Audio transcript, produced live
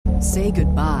Say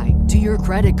goodbye to your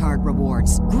credit card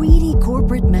rewards. Greedy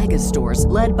corporate mega stores,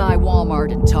 led by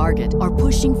Walmart and Target, are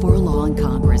pushing for a law in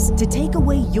Congress to take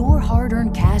away your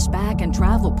hard-earned cash back and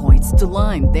travel points to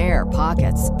line their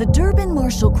pockets. The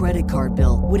Durbin-Marshall credit card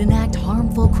bill would enact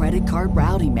harmful credit card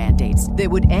routing mandates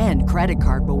that would end credit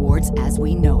card rewards as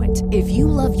we know it. If you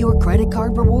love your credit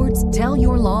card rewards, tell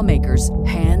your lawmakers,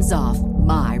 hands off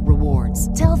my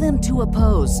rewards. Tell them to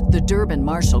oppose the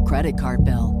Durbin-Marshall credit card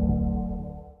bill.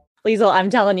 Liesl, I'm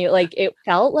telling you, like, it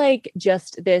felt like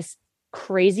just this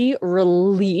crazy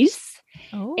release.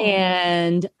 Oh.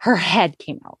 And her head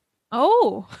came out.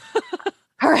 Oh.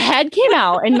 Her head came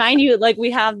out. And mind you, like,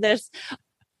 we have this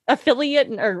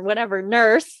affiliate or whatever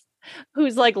nurse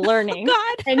who's like learning. Oh,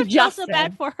 God. And I feel Justin so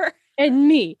bad for her. and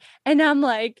me. And I'm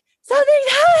like, something's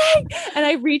happening. And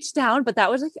I reached down, but that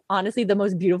was like honestly the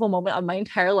most beautiful moment of my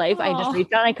entire life. Aww. I just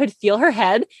reached down. I could feel her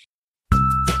head.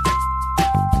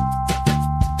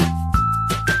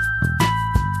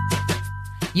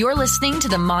 You're listening to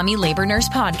the Mommy Labor Nurse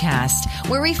Podcast,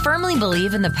 where we firmly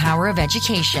believe in the power of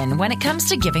education when it comes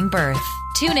to giving birth.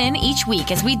 Tune in each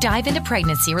week as we dive into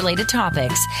pregnancy-related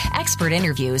topics, expert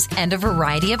interviews, and a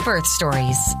variety of birth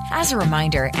stories. As a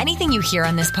reminder, anything you hear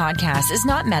on this podcast is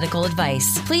not medical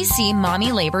advice. Please see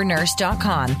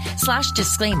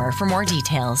mommylabornurse.com/disclaimer for more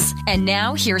details. And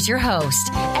now, here's your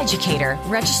host, educator,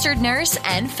 registered nurse,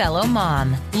 and fellow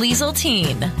mom, Liesl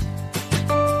Teen.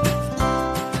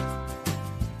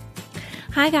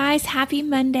 Hi guys, happy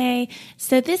Monday.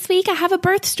 So this week I have a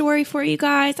birth story for you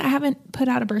guys. I haven't put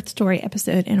out a birth story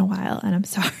episode in a while and I'm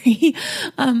sorry.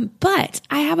 But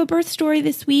I have a birth story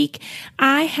this week.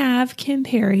 I have Kim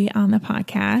Perry on the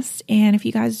podcast. And if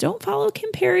you guys don't follow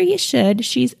Kim Perry, you should.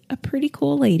 She's a pretty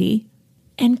cool lady.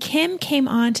 And Kim came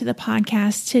on to the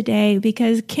podcast today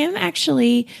because Kim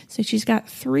actually, so she's got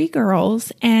 3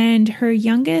 girls and her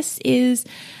youngest is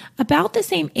about the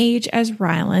same age as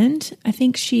Ryland. I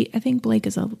think Blake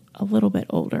is a little bit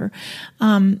older.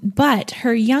 But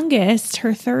her youngest,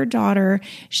 her third daughter,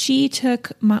 she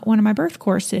took one of my birth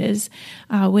courses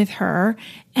with her.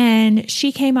 And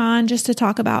she came on just to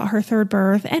talk about her third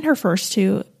birth and her first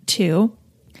two.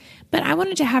 But I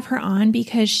wanted to have her on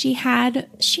because she had a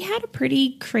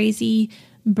pretty crazy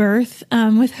birth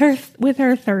with her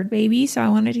third baby. So I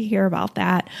wanted to hear about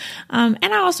that. And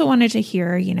I also wanted to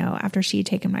hear, after she had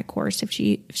taken my course, if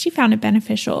she found it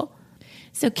beneficial.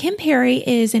 So Kim Perry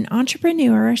is an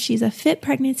entrepreneur. She's a fit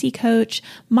pregnancy coach,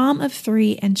 mom of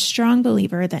 3, and strong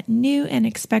believer that new and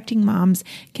expecting moms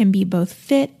can be both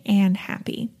fit and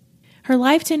happy. Her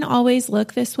life didn't always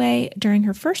look this way. During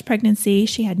her first pregnancy,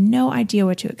 she had no idea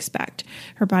what to expect.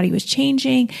 Her body was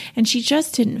changing, and she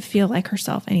just didn't feel like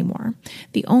herself anymore.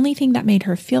 The only thing that made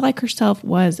her feel like herself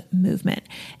was movement.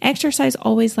 Exercise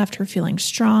always left her feeling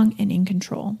strong and in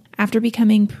control. After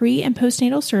becoming pre- and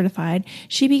postnatal certified,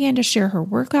 she began to share her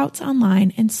workouts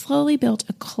online and slowly built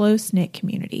a close-knit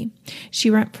community. She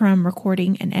went from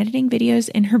recording and editing videos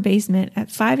in her basement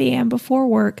at 5 a.m. before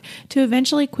work to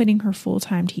eventually quitting her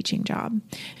full-time teaching job.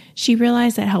 She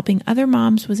realized that helping other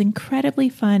moms was incredibly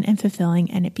fun and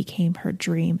fulfilling, and it became her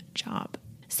dream job.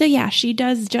 So yeah, she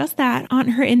does just that on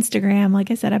her Instagram. Like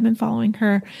I said, I've been following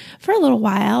her for a little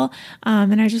while,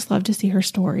 and I just love to see her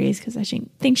stories because I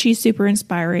think she's super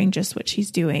inspiring, just what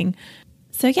she's doing.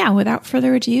 So yeah, without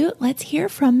further ado, let's hear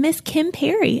from Miss Kim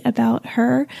Perry about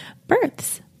her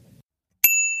births.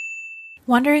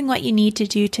 Wondering what you need to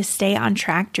do to stay on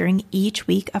track during each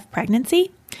week of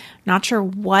pregnancy? Not sure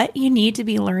what you need to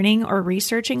be learning or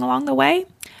researching along the way?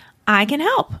 I can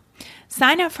help.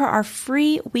 Sign up for our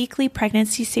free weekly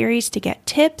pregnancy series to get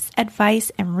tips, advice,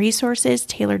 and resources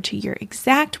tailored to your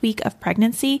exact week of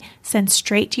pregnancy sent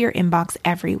straight to your inbox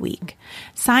every week.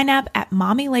 Sign up at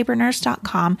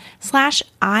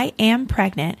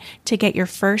mommylabornurse.com/IamPregnant to get your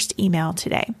first email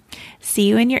today. See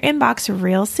you in your inbox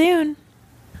real soon.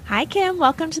 Hi, Kim.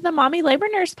 Welcome to the Mommy Labor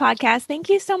Nurse Podcast. Thank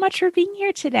you so much for being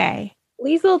here today.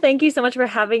 Liesl, thank you so much for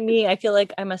having me. I feel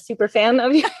like I'm a super fan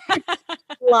of you.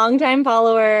 Longtime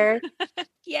follower.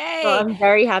 Yay. So I'm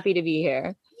very happy to be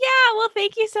here. Yeah, well,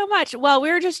 thank you so much. Well, we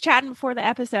were just chatting before the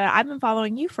episode. I've been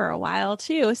following you for a while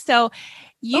too. So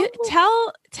you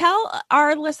tell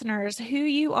our listeners who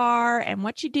you are and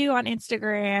what you do on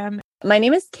Instagram. My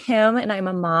name is Kim and I'm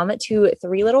a mom to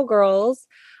 3 little girls.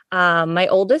 My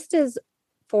oldest is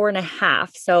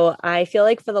 4.5. So I feel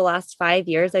like for the last 5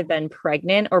 years, I've been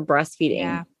pregnant or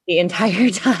breastfeeding the entire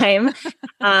time.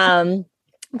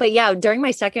 But yeah, during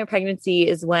my second pregnancy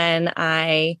is when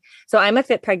so I'm a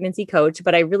fit pregnancy coach,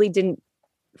 but I really didn't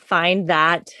find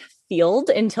that field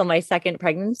until my second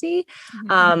pregnancy.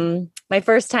 My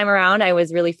first time around, I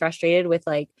was really frustrated with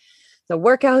like the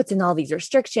workouts and all these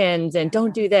restrictions and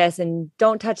don't do this and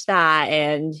don't touch that.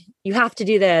 And you have to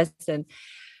do this. And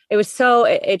it was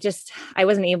it just, I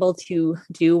wasn't able to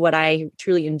do what I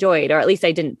truly enjoyed, or at least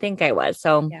I didn't think I was.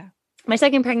 So my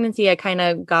second pregnancy, I kind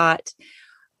of got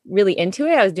really into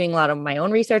it. I was doing a lot of my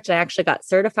own research. I actually got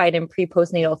certified in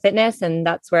postnatal fitness. And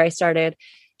that's where I started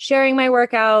sharing my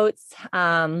workouts.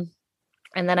 And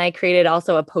then I created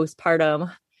also a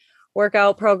postpartum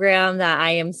workout program that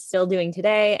I am still doing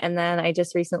today. And then I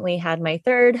just recently had my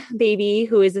third baby,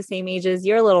 who is the same age as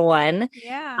your little one.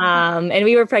 Yeah. And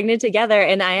we were pregnant together,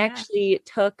 and I actually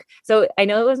so I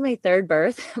know it was my third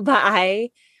birth,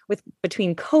 but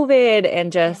between COVID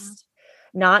and just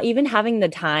not even having the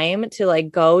time to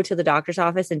like go to the doctor's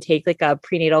office and take like a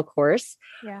prenatal course.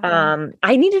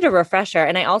 I needed a refresher.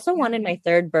 And I also wanted my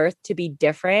third birth to be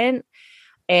different.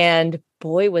 And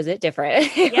boy, was it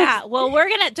different. Yeah. Well,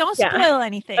 don't spoil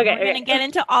anything. Okay, we're going to get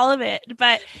into all of it.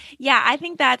 But yeah, I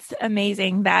think that's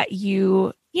amazing that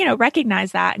you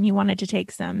recognize that and you wanted to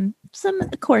take some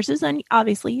courses, and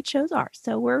obviously you chose ours.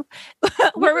 So we're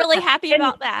really happy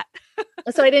about that.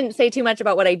 So I didn't say too much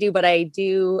about what I do, but I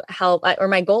do help, or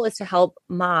my goal is to help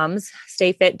moms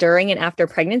stay fit during and after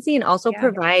pregnancy, and also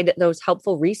provide those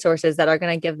helpful resources that are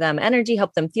going to give them energy,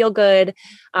 help them feel good,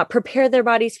 prepare their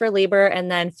bodies for labor,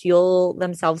 and then fuel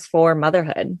themselves for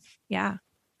motherhood. Yeah.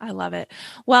 I love it.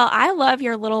 Well, I love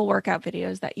your little workout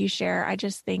videos that you share. I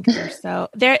just think it's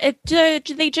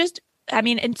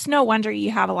no wonder you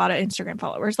have a lot of Instagram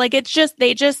followers. Like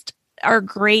they just are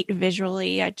great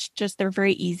visually. They're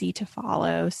very easy to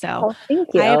follow. So thank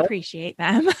you. I appreciate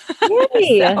them.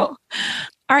 All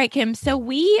right, Kim. So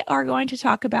we are going to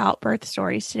talk about birth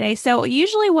stories today. So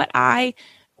usually what I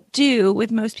do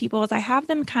with most people is I have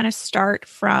them kind of start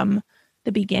from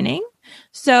the beginning.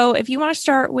 So if you want to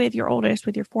start with your oldest,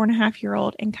 with your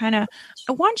 4.5-year-old, and kind of,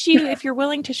 I want you, if you're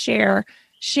willing to share,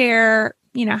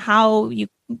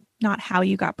 not how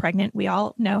you got pregnant. We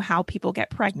all know how people get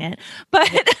pregnant, but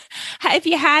if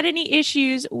you had any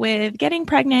issues with getting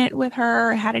pregnant with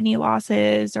her, had any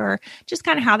losses, or just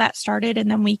kind of how that started. And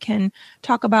then we can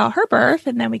talk about her birth,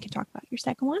 and then we can talk about your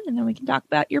second one, and then we can talk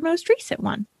about your most recent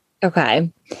one.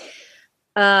 Okay.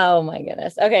 Oh my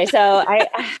goodness. Okay. So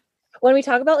when we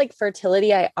talk about like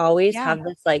fertility, I always have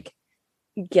this like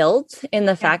guilt in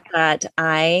the fact that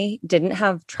I didn't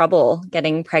have trouble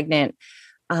getting pregnant.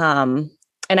 And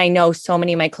I know so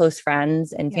many of my close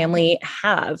friends and family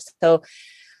have. So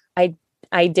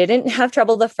I didn't have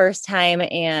trouble the first time.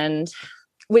 And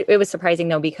it was surprising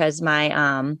though, because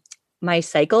my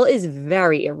cycle is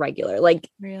very irregular. Like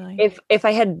really, if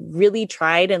I had really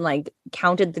tried and like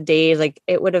counted the days, like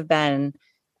it would have been,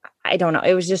 I don't know.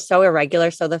 It was just so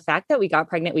irregular. So the fact that we got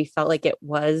pregnant, we felt like it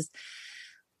was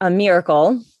a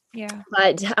miracle. Yeah.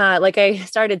 But like I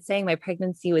started saying, my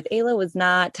pregnancy with Ayla was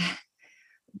not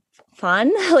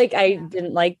fun. Like I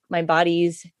didn't like my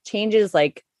body's changes.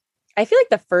 Like I feel like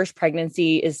the first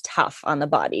pregnancy is tough on the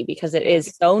body because it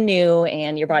is so new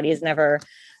and your body has never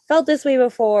felt this way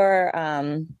before.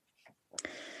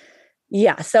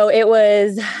 So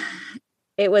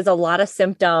it was a lot of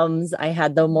symptoms. I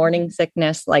had the morning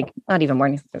sickness, like not even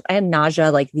morning sickness. I had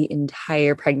nausea like the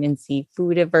entire pregnancy,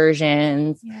 food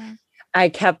aversions. Yeah. I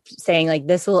kept saying like,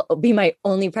 this will be my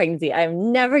only pregnancy.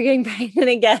 I'm never getting pregnant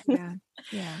again.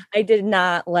 Yeah. I did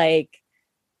not like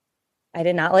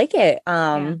it.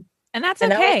 And that's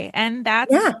okay. And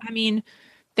that's, I mean,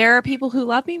 there are people who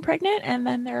love being pregnant, and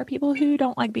then there are people who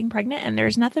don't like being pregnant, and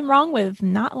there's nothing wrong with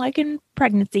not liking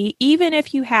pregnancy, even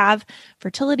if you have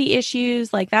fertility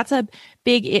issues. Like that's a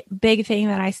big thing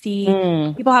that I see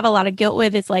people have a lot of guilt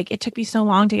with. It's like, it took me so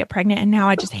long to get pregnant, and now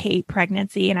I just hate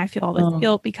pregnancy and I feel all this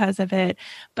guilt because of it.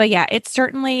 But yeah, it's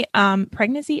certainly,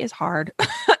 pregnancy is hard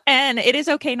and it is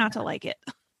okay not to like it.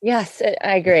 Yes,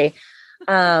 I agree.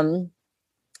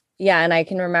 And I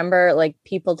can remember like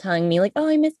people telling me like, oh,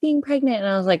 I miss being pregnant. And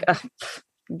I was like,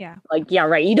 like, yeah,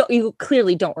 right. You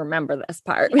clearly don't remember this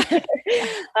part.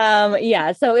 So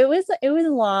it was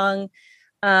long.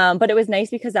 But it was nice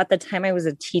because at the time I was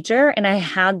a teacher and I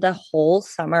had the whole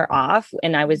summer off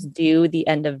and I was due the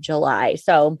end of July.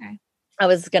 So I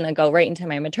was going to go right into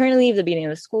my maternity leave, the beginning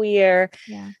of the school year.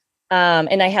 Yeah.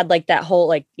 And I had like that whole,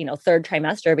 like, third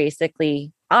trimester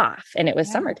basically off, and it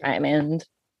was summertime. And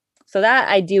so that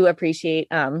I do appreciate.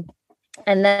 And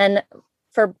then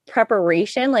for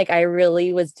preparation, like I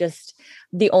really was just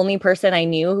the only person I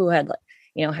knew who had,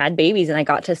 had babies, and I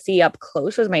got to see up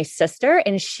close was my sister,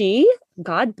 and she,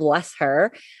 God bless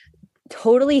her,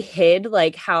 totally hid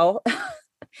like how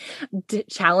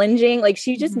challenging, like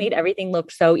she just made everything look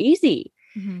so easy.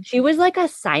 She was like a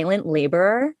silent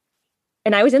laborer.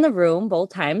 and I was in the room both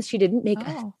times. She didn't make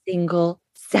a single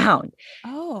sound.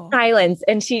 Silence.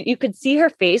 And you could see her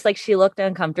face, like she looked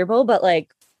uncomfortable, but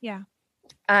like,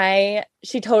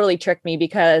 she totally tricked me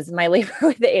because my labor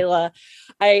with Ayla,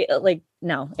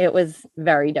 no, it was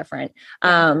very different.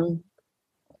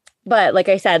 But like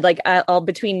I said, like all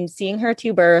between seeing her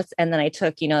 2 births and then I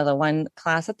took, the one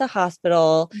class at the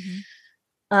hospital,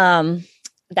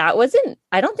 that wasn't,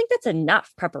 I don't think that's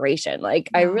enough preparation. Like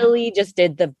I really just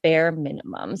did the bare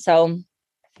minimum. So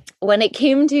when it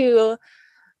came to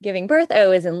giving birth, I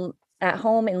was at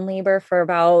home in labor for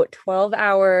about 12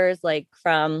 hours, like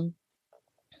from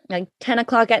like 10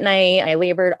 o'clock at night. I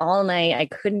labored all night. I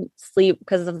couldn't sleep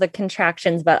because of the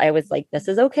contractions, but I was like, this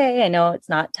is okay. I know it's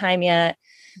not time yet.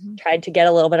 Tried to get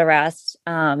a little bit of rest.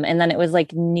 And then it was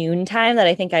like noontime that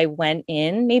I think I went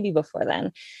in, maybe before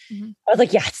then. I was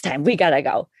like, yeah, it's time. We gotta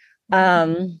go.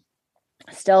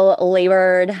 Still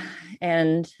labored.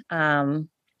 And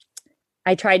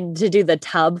I tried to do the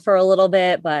tub for a little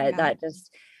bit, but that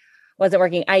just wasn't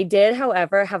working. I did,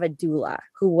 however, have a doula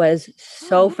who was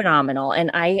so phenomenal. And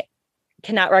I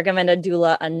cannot recommend a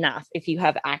doula enough if you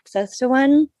have access to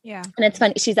one. Yeah. And it's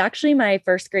funny. She's actually my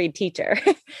first grade teacher.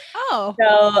 So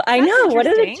I know, what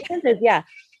are the chances? Yeah.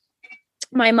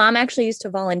 My mom actually used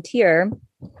to volunteer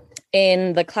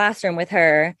in the classroom with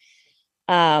her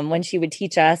when she would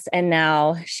teach us. And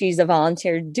now she's a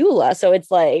volunteer doula. So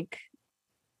it's like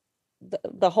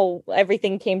the whole,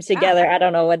 everything came together. I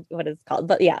don't know what it's called,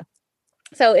 but yeah.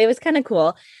 So it was kind of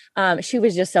cool. She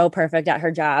was just so perfect at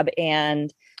her job.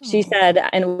 And she said,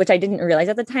 and which I didn't realize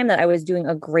at the time, that I was doing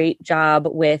a great job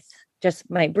with just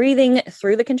my breathing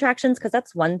through the contractions. Cause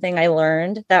that's one thing I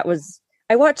learned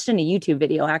I watched in a YouTube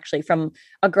video actually from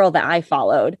a girl that I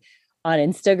followed on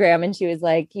Instagram. And she was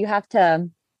like,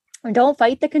 don't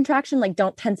fight the contraction. Like,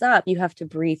 don't tense up. You have to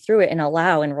breathe through it and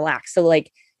allow and relax. So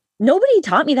like, nobody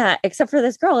taught me that except for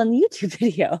this girl in the YouTube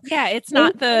video. Yeah. It's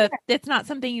not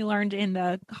something you learned in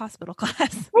the hospital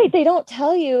class. Right. They don't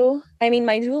tell you. I mean,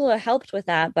 my doula helped with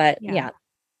that, but yeah.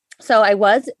 So I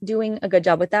was doing a good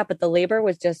job with that, but the labor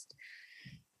was just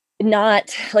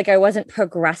not like, I wasn't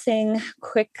progressing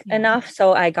quick enough.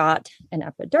 So I got an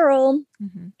epidural,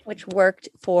 which worked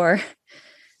for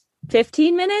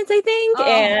 15 minutes, I think.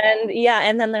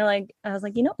 And then they're like, I was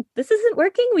like, this isn't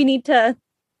working. We need to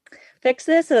fix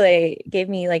this. So they gave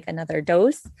me like another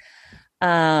dose.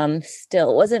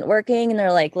 Still wasn't working. And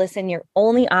they're like, listen, your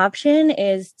only option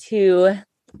is to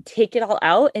take it all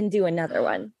out and do another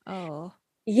one.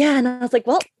 Yeah. And I was like,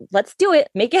 well, let's do it.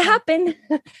 Make it happen.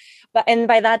 And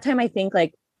by that time, I think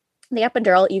like the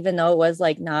epidural, even though it was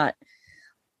like not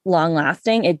long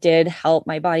lasting, it did help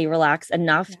my body relax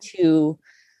enough to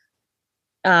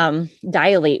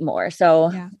dilate more. So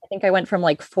I think I went from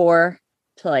like 4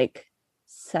 to like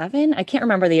 7. I can't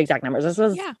remember the exact numbers. This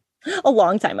was a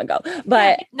long time ago,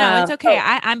 but no, it's okay.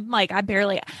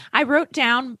 I wrote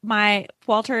down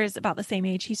Walter is about the same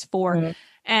age. He's 4.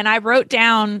 And I wrote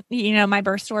down, my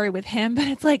birth story with him, but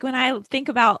it's like, when I think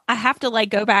about, I have to like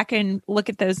go back and look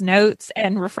at those notes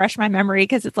and refresh my memory.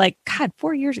 Cause it's like, God,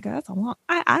 4 years ago, that's a long,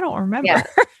 I don't remember. Yeah.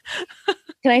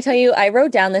 Can I tell you, I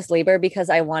wrote down this labor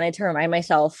because I wanted to remind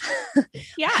myself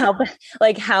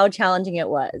how challenging it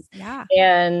was. Yeah.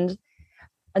 And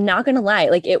I'm not going to lie,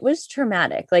 like it was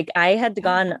traumatic. Like I had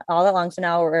gone all along. So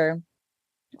now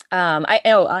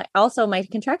I also my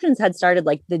contractions had started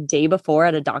like the day before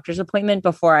at a doctor's appointment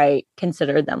before I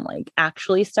considered them like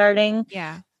actually starting.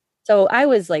 Yeah. So I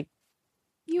was like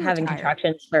having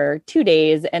contractions for 2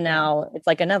 days, and now it's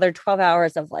like another 12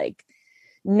 hours of like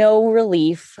no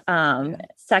relief.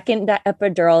 Second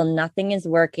epidural, nothing is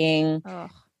working.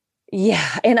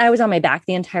 Yeah. And I was on my back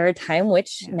the entire time,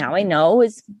 which now I know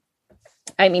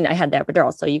I had the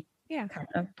epidural, so you kind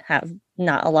of have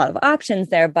not a lot of options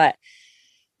there, but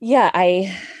yeah,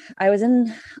 I was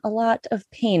in a lot of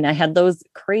pain. I had those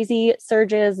crazy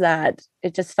surges that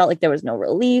it just felt like there was no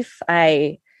relief.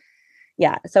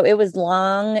 So it was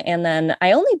long. And then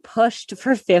I only pushed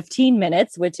for 15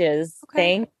 minutes, which is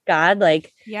thank God.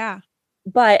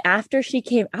 But after she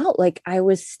came out, like I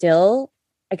was still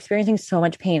experiencing so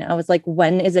much pain. I was like,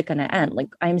 when is it going to end? Like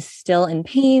I'm still in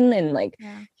pain. And like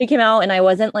she came out and I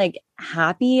wasn't like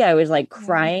happy. I was like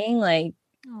crying, like,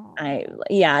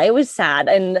 it was sad.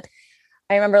 And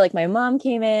I remember like my mom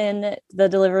came in the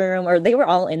delivery room, or they were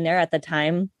all in there at the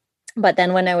time. But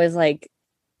then when I was like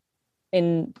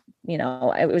it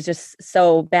was just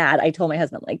so bad. I told my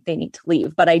husband like they need to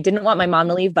leave, but I didn't want my mom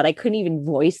to leave, but I couldn't even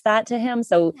voice that to him.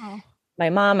 So my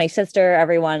mom, my sister,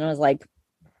 everyone was like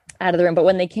out of the room. But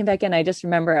when they came back in, I just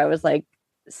remember I was like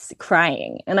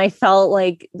crying, and I felt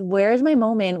like, where's my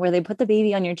moment where they put the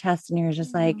baby on your chest and you're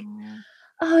just like,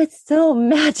 oh, it's so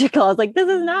magical. I was like, this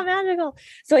is not magical.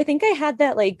 So I think I had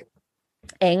that like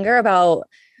anger about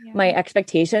my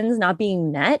expectations not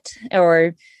being met,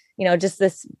 or, just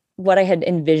this, what I had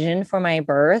envisioned for my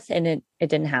birth, and it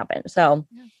didn't happen. So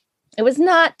it was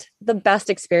not the best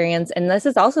experience. And this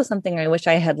is also something I wish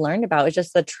I had learned about, is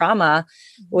just the trauma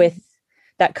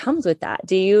that comes with that.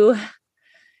 Do you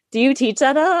teach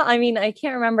that? I mean, I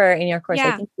can't remember in your course.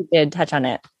 I think you did touch on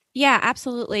it. Yeah,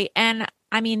 absolutely. And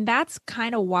I mean, that's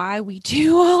kind of why we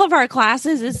do all of our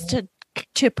classes, is to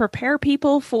prepare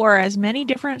people for as many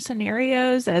different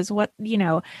scenarios as what,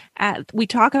 we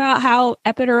talk about how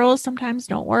epidurals sometimes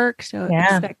don't work. So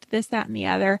expect this, that, and the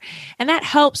other. And that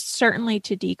helps certainly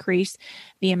to decrease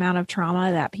the amount of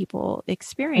trauma that people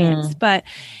experience. But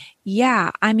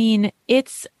yeah, I mean,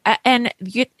 it's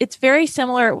very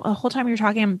similar. The whole time you're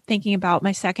talking, I'm thinking about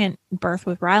my second birth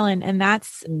with Rylan, and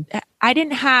that's, I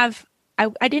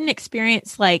didn't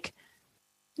experience like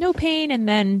no pain and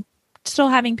then still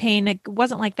having pain. It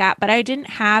wasn't like that, but I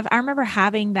remember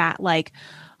having that like,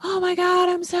 oh my God,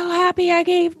 I'm so happy I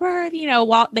gave birth,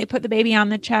 while they put the baby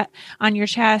on on your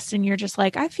chest, and you're just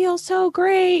like, I feel so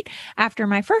great after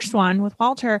my first one with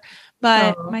Walter.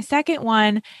 But my second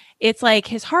one, it's like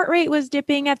his heart rate was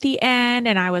dipping at the end,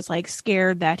 and I was like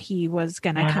scared that he was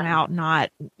going to come out, not,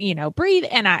 breathe.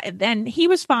 And then he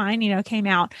was fine, came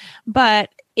out, but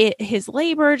his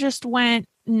labor just went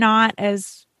not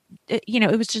as,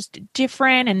 it was just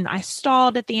different, and I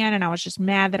stalled at the end, and I was just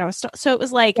mad that I was so it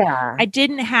was like, I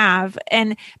didn't have,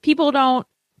 and people don't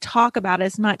talk about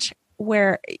as much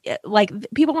where like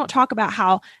people don't talk about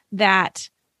how that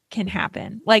can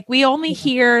happen. Like we only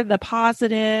hear the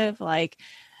positive, like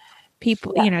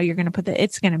people, you're going to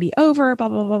it's going to be over, blah,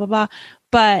 blah, blah, blah, blah.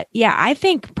 But yeah, I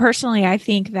think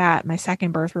that my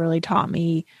second birth really taught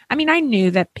me. I mean, I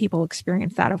knew that people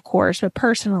experience that, of course, but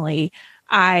personally,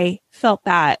 I felt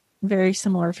that very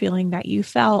similar feeling that you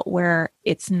felt, where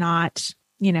it's not,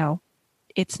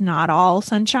 it's not all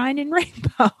sunshine and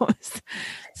rainbows.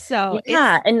 So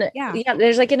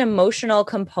there's like an emotional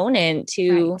component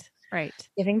to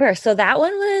giving birth. So that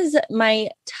one was my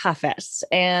toughest.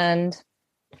 And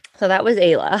so that was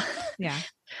Ayla. Yeah.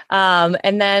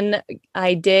 And then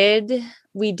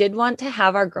we did want to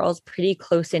have our girls pretty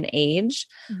close in age.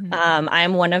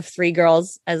 I'm one of 3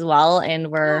 girls as well. And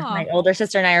my older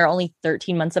sister and I are only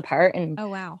 13 months apart. And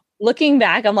looking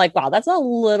back, I'm like, wow, that's a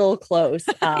little close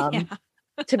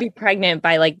to be pregnant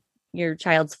by like your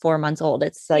child's 4 months old.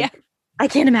 It's like, I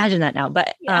can't imagine that now.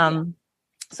 But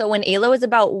so when Ayla was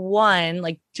about 1,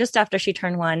 like just after she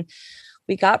turned 1,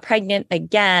 we got pregnant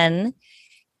again.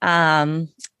 And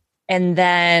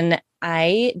then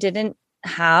I didn't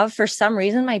have, for some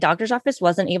reason, my doctor's office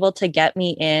wasn't able to get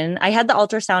me in. I had the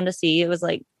ultrasound to see. It was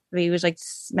like,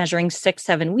 measuring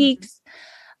 6-7 weeks.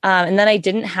 And then I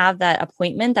didn't have that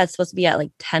appointment that's supposed to be at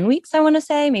like 10 weeks, I want to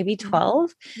say, maybe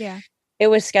 12. Yeah. It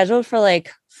was scheduled for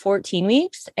like 14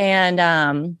 weeks.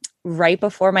 And right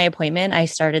before my appointment, I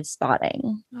started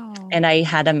spotting and I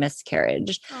had a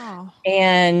miscarriage.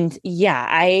 And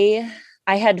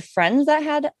I had friends that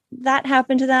had that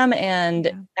happen to them,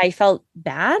 and I felt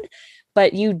bad,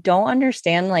 but you don't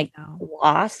understand like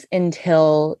loss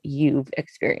until you've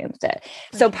experienced it.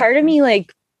 So part of me,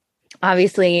 like,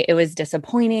 obviously it was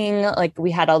disappointing. Like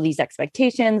we had all these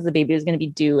expectations. The baby was going to be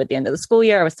due at the end of the school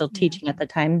year. I was still teaching at the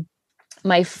time.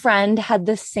 My friend had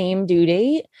the same due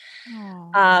date.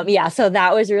 So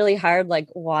that was really hard, like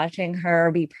watching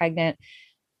her be pregnant.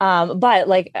 But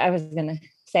like I was going to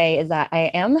say is that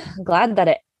I am glad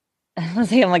that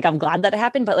I'm glad that it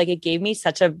happened, but like it gave me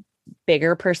such a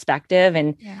bigger perspective,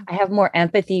 and I have more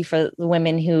empathy for the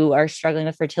women who are struggling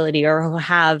with fertility or who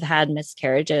have had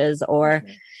miscarriages or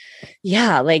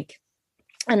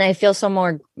and I feel so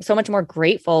much more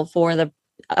grateful for the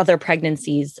other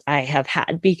pregnancies I have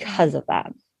had because of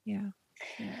that.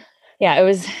 It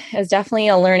was definitely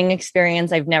a learning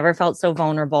experience. I've never felt so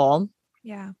vulnerable.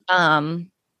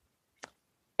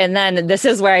 And then this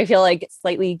is where I feel like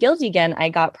slightly guilty again. I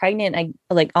got pregnant,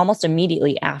 almost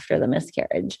immediately after the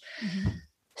miscarriage.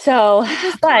 So,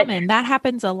 common. That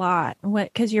happens a lot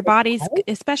because your body's,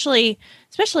 especially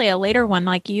a later one,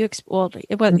 like you,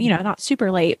 it was, not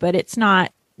super late, but it's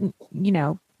not,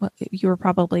 you were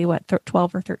probably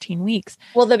 12 or 13 weeks.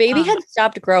 Well, the baby had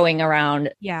stopped growing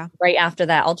around right after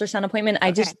that ultrasound appointment.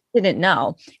 I just didn't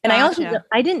know. And I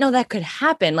didn't know that could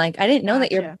happen. Like, I didn't know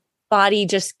that your body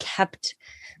just kept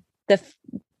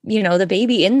the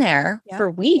baby in there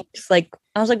for weeks. Like,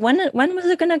 I was like, when was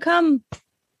it going to come?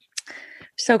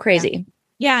 So crazy.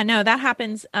 No, that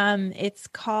happens. It's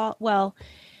called,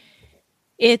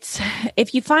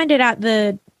 if you find it at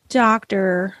the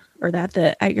doctor, or that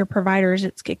at your providers,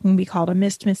 it can be called a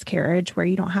missed miscarriage, where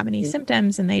you don't have any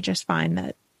symptoms and they just find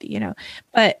that,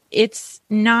 but it's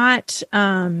not,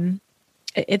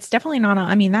 it's definitely not,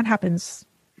 I mean, that happens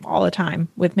all the time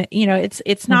with,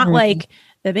 it's not like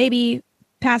the baby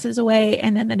passes away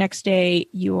and then the next day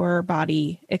your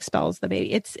body expels the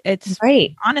baby. It's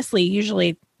right. Honestly,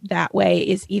 usually that way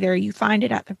is either you find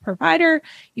it at the provider,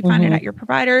 you find it at your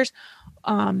providers,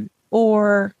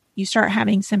 or you start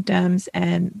having symptoms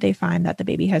and they find that the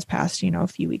baby has passed, a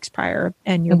few weeks prior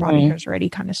and your body has already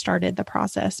kind of started the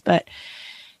process. But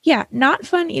yeah, not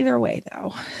fun either way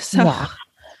though. So, yeah.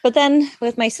 But then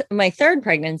with my third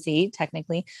pregnancy,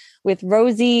 technically with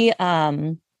Rosie,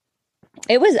 I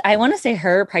want to say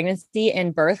her pregnancy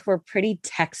and birth were pretty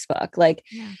textbook. Like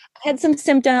I had some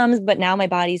symptoms, but now my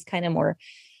body's kind of more,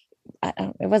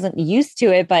 I wasn't used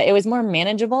to it, but it was more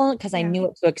manageable because I knew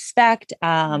what to expect.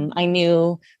 I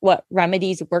knew what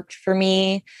remedies worked for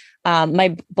me.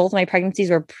 Both my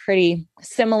pregnancies were pretty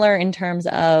similar in terms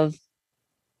of,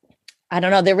 I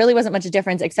don't know, there really wasn't much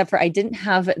difference except for I didn't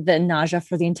have the nausea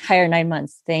for the entire 9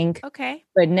 months. Thank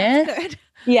goodness. Good.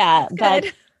 Yeah.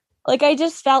 But like, I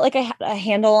just felt like I had a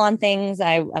handle on things.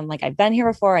 I'm like, I've been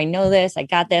here before. I know this, I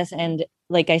got this. And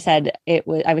like I said,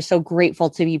 I was so grateful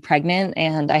to be pregnant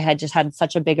and I had just had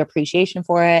such a big appreciation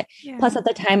for it. Yeah. Plus at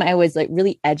the time I was like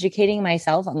really educating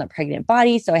myself on the pregnant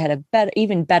body. So I had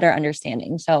even better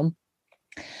understanding. So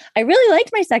I really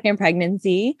liked my second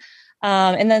pregnancy.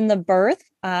 And then the birth,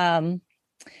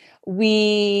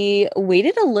 we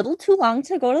waited a little too long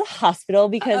to go to the hospital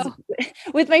because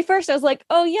with my first, I was like,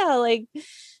 oh yeah, like,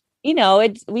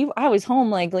 I was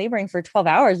home like laboring for 12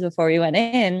 hours before we went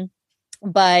in,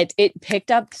 but it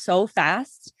picked up so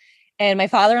fast. And my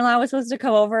father-in-law was supposed to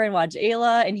come over and watch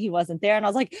Ayla and he wasn't there. And I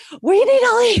was like, we need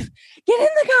to leave, get in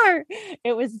the car.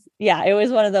 It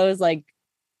was one of those like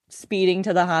speeding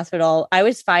to the hospital. I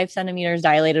was 5 centimeters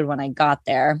dilated when I got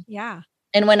there. Yeah.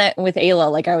 And with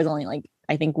Ayla, like I was only like,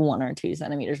 I think 1 or 2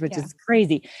 centimeters, which is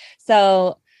crazy.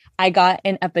 So I got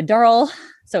an epidural.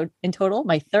 So in total,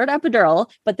 my third epidural,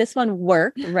 but this one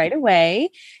worked right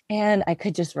away and I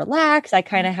could just relax. I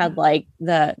kind of had like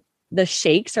the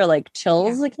shakes or like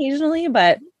chills occasionally,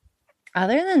 but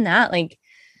other than that, like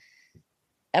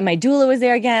my doula was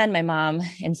there again. My mom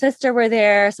and sister were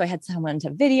there. So I had someone to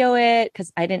video it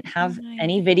because I didn't have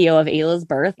any video of Ayla's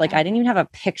birth. Like I didn't even have a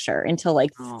picture until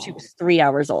like she was 3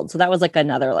 hours old. So that was like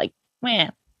another like,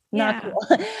 not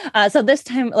cool. So this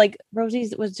time, like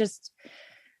Rosie's was just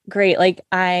great. Like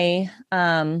I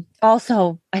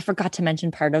forgot to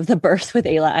mention part of the birth with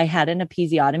Ayla. I had an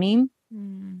episiotomy,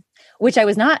 which I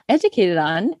was not educated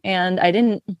on. And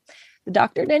the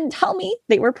doctor didn't tell me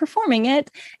they were performing it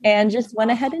and just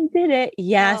went ahead and did it.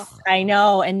 Yes, I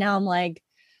know. And now I'm like,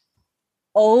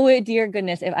 oh dear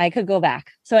goodness, if I could go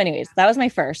back. So anyways, that was my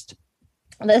first.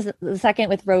 The second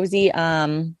with Rosie,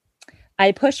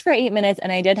 I pushed for 8 minutes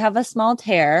and I did have a small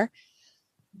tear,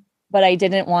 but I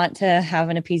didn't want to have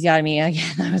an episiotomy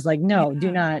again. I was like, no,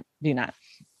 do not.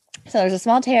 So there's a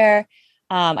small tear.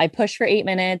 I pushed for 8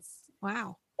 minutes.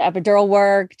 Wow. The epidural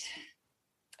worked.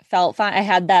 Felt fine. I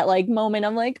had that like moment.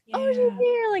 I'm like, oh, she's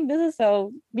here. Like, this is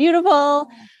so beautiful.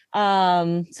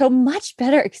 So much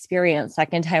better experience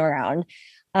second time around.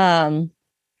 And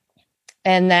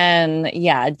then,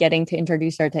 getting to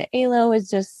introduce her to Ayla was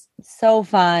just so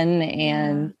fun.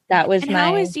 And that was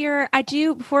how was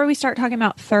before we start talking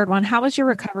about third one, how was your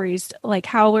recoveries? Like,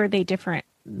 how were they different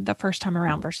the first time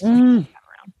around versus the second time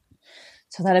around?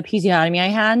 So that episiotomy I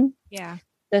had,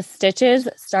 the stitches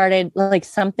started like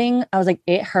something. I was like,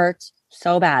 it hurts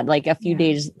so bad. Like a few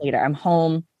days later, I'm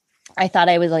home. I thought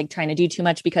I was like trying to do too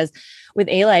much because with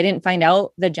Ayla, I didn't find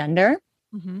out the gender.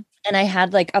 And I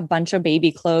had like a bunch of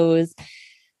baby clothes,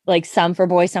 like some for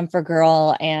boy, some for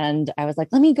girl. And I was like,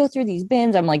 let me go through these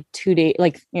bins. I'm like 2 days,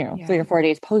 3 or 4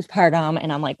 days postpartum.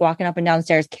 And I'm like walking up and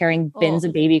downstairs carrying bins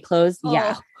of baby clothes.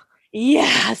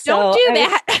 Yeah. So don't do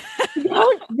that.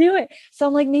 Don't do it. So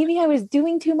I'm like, maybe I was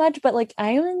doing too much, but like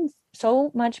I am in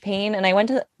so much pain. And I went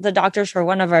to the doctors for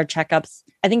one of our checkups.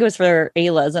 I think it was for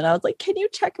Ayla's. And I was like, can you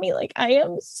check me? Like, I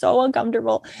am so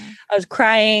uncomfortable. I was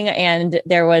crying and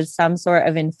there was some sort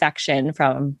of infection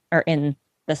in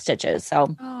the stitches.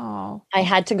 So I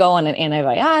had to go on an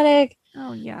antibiotic.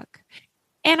 Oh, yuck.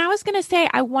 And I was going to say,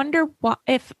 I wonder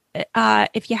if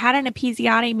you had an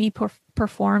episiotomy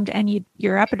performed and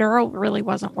your epidural really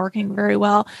wasn't working very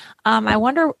well. I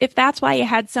wonder if that's why you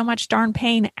had so much darn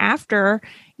pain after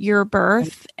your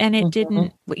birth and it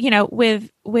didn't,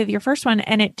 with your first one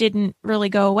and it didn't really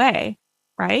go away.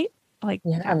 Right? Like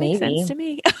that makes sense to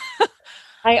me.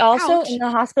 I also Ouch. in the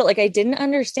hospital, like I didn't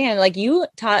understand, like you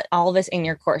taught all this in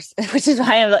your course, which is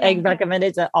why I recommend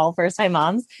it to all first time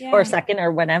moms or second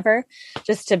or whatever,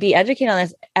 just to be educated on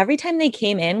this. Every time they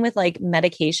came in with like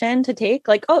medication to take,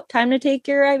 like, oh, time to take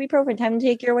your ibuprofen, time to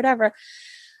take your whatever.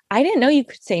 I didn't know you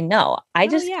could say no. I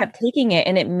just kept taking it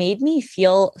and it made me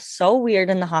feel so weird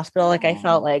in the hospital. Like I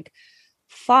felt like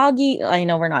foggy. I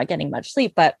know we're not getting much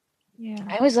sleep, but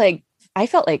I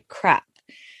felt like crap.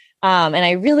 And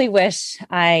I really wish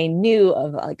I knew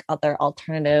of like other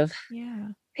alternative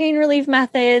pain relief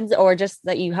methods, or just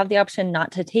that you have the option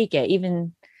not to take it,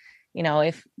 even,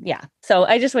 So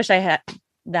I just wish I had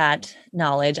that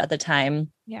knowledge at the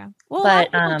time. Yeah. Well,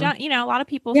 but, a lot of people don't, a lot of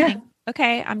people think,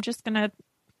 okay, I'm just going to,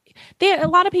 a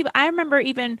lot of people, I remember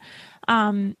even,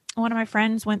 one of my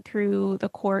friends went through the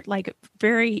court like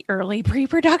very early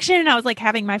pre-production, and I was like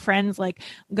having my friends like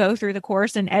go through the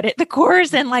course and edit the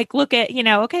course and like look at,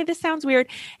 okay, this sounds weird.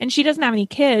 And she doesn't have any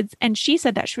kids. And she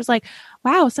said that she was like,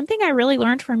 wow, something I really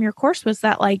learned from your course was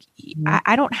that like,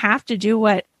 I don't have to do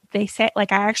what they say.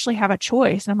 Like I actually have a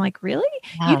choice. And I'm like, really?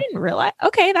 You didn't realize?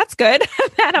 Okay, that's good.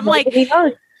 And I'm like,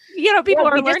 people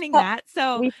are learning that.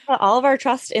 So we put all of our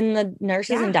trust in the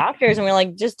nurses and doctors, and we're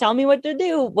like, just tell me what to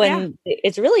do, when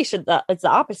it's really it's the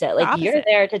opposite. Like you're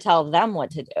there to tell them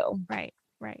what to do. Right.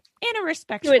 In a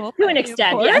respectful to an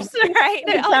extent. Yes. Right.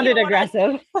 It sounded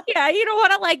aggressive. You don't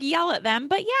want to like yell at them,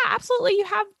 but absolutely.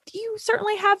 You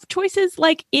certainly have choices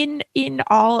like in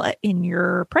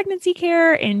your pregnancy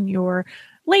care, in your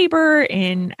labor,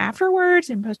 in afterwards,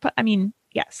 and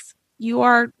yes. You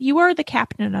are the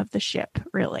captain of the ship,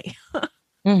 really.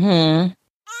 Mm-hmm.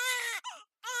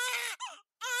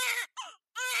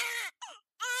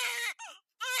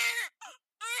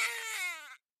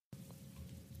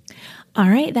 All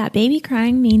right, that baby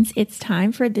crying means it's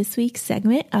time for this week's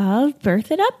segment of Birth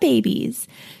It Up Babies.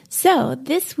 So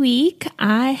this week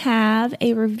I have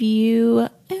a review.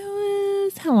 It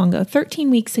was how long ago?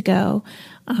 13 weeks ago.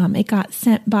 It got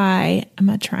sent by, I'm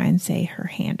going to try and say her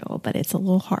handle, but it's a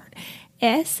little hard.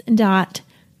 S.McDevitt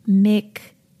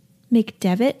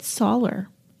Solar.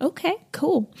 Okay,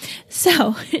 cool.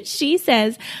 So she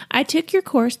says, I took your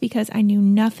course because I knew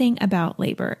nothing about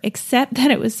labor except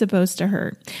that it was supposed to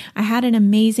hurt. I had an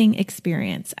amazing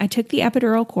experience. I took the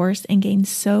epidural course and gained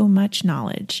so much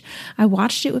knowledge. I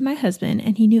watched it with my husband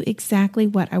and he knew exactly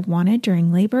what I wanted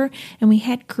during labor, and we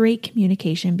had great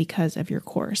communication because of your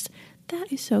course.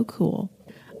 That is so cool.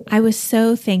 I was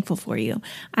so thankful for you.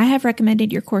 I have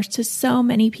recommended your course to so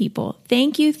many people.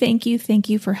 Thank you, thank you, thank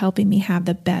you for helping me have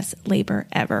the best labor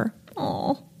ever.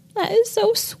 Oh, that is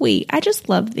so sweet. I just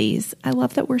love these. I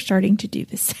love that we're starting to do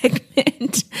this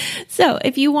segment. So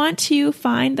if you want to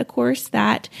find the course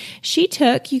that she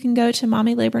took, you can go to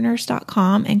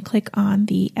mommylabornurse.com and click on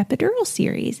the epidural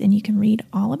series and you can read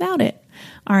all about it.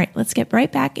 All right, let's get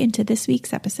right back into this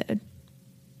week's episode.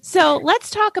 So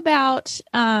let's talk about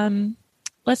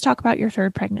your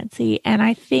third pregnancy. And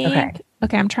I think,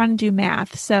 okay, I'm trying to do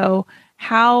math. So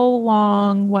how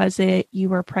long was it you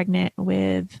were pregnant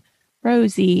with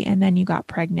Rosie and then you got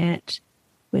pregnant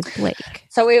with Blake?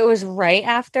 So it was right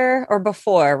after or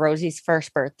before Rosie's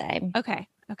first birthday. Okay.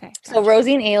 Gotcha. So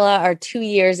Rosie and Ayla are 2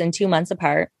 years and 2 months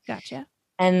apart. Gotcha.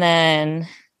 And then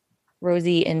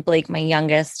Rosie and Blake, my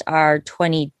youngest, are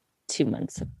 22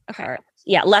 months apart.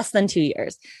 Yeah, less than 2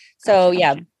 years. So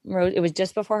gotcha. It was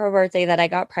just before her birthday that I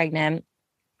got pregnant,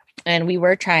 and we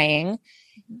were trying,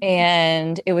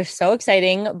 and it was so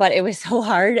exciting, but it was so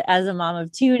hard as a mom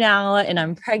of two now, and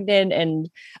I'm pregnant,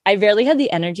 and I barely had the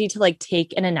energy to like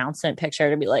take an announcement picture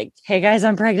to be like, hey guys,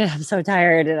 I'm pregnant. I'm so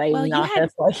tired. And you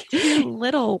had two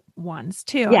little ones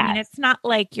too. Yeah. I mean, it's not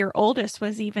like your oldest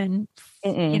was even,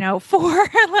 4,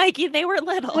 like they were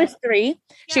little. She was 3. Yeah.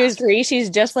 She was 3. She's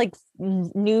just like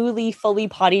newly fully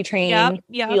potty trained.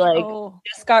 Yep. She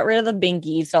just got rid of the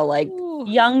binky. So like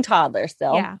young toddler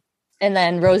still. Yeah. And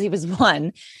then Rosie was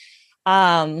 1.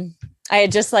 I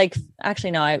had just I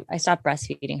stopped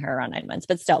breastfeeding her around 9 months,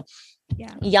 but still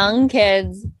young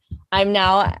kids. I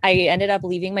ended up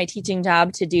leaving my teaching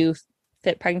job to do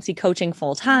fit pregnancy coaching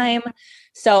full time.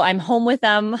 So I'm home with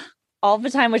them all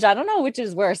the time, which I don't know which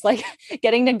is worse, like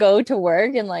getting to go to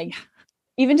work and like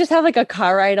even just have like a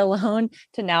car ride alone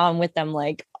to now I'm with them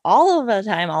like all of the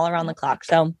time, all around the clock.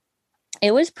 So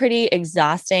it was pretty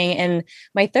exhausting. And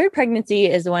my third pregnancy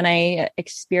is when I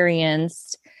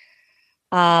experienced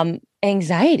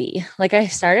anxiety. Like I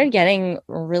started getting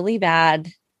really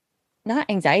bad, not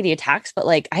anxiety attacks, but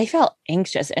like I felt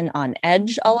anxious and on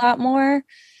edge a lot more.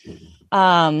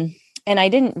 and I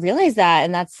didn't realize that.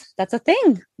 And that's a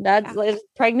thing. That's like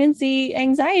pregnancy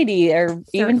anxiety, or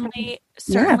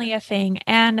certainly a thing.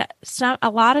 And a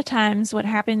lot of times what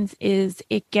happens is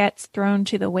it gets thrown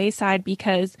to the wayside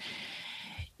because,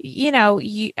 you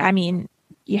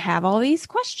have all these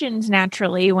questions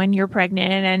naturally when you're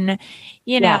pregnant, and,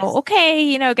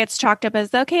 it gets chalked up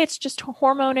as, okay, it's just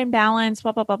hormone imbalance,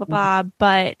 blah, blah, blah, blah, blah.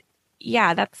 But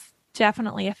yeah, that's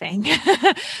definitely a thing.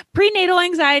 Prenatal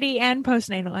anxiety and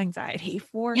postnatal anxiety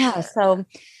for sure. So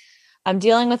I'm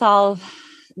dealing with all of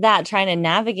that, trying to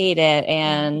navigate it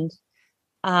and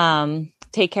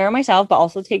take care of myself, but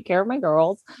also take care of my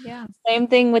girls. Yeah. Same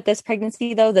thing with this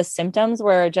pregnancy, though. The symptoms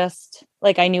were just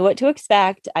like, I knew what to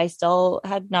expect. I still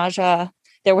had nausea.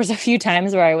 There was a few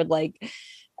times where I would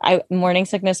morning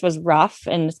sickness was rough,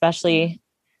 and especially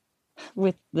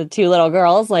with the two little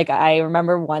girls. Like, I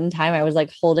remember one time I was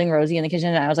like holding Rosie in the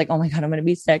kitchen, and I was like, oh my God, I'm going to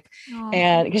be sick. Aww.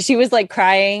 And because she was like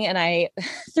crying, and I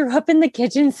threw up in the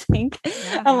kitchen sink.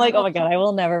 Yeah. I'm like, oh my God, I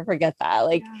will never forget that.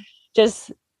 Like,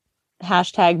 just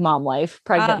 #mom life,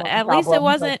 pregnant. At least it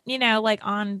wasn't, at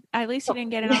least you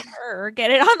didn't get it on her or get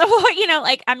it on the floor,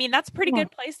 that's a pretty good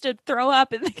place to throw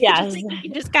up in the kitchen. You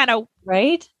just kind of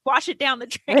wash it down the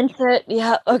drain. Rinse it.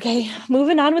 Yeah. Okay.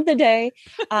 Moving on with the day.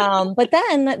 But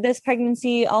then this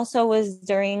pregnancy also was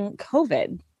during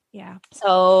COVID. Yeah.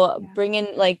 So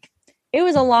it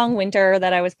was a long winter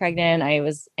that I was pregnant. I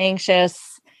was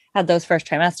anxious, had those first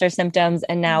trimester symptoms.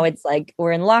 And now it's like,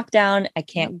 we're in lockdown. I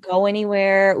can't go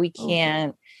anywhere. We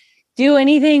can't do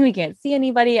anything. We can't see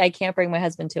anybody. I can't bring my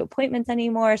husband to appointments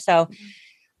anymore. So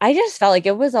I just felt like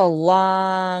it was a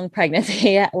long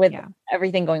pregnancy with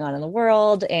everything going on in the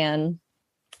world. And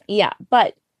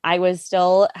but I was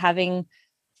still having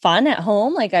fun at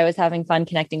home. Like, I was having fun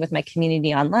connecting with my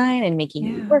community online and making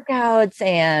new workouts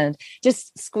and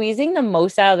just squeezing the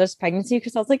most out of this pregnancy.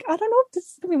 Cause I was like, I don't know if this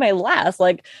is gonna be my last.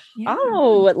 Like, I don't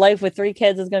know what life with 3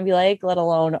 kids is going to be like, let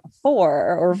alone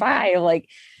 4 or 5. Like,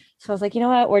 so I was like, you know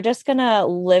what, we're just going to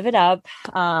live it up.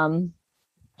 And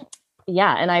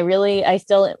I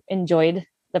still enjoyed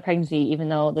the pregnancy, even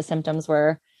though the symptoms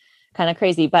were kind of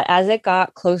crazy. But as it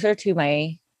got closer to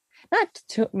not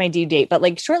to my due date, but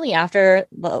like shortly after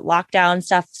the lockdown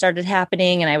stuff started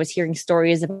happening, and I was hearing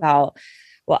stories about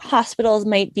what hospitals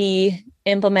might be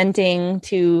implementing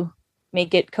to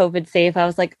make it COVID safe, I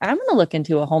was like, I'm going to look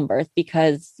into a home birth,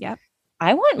 because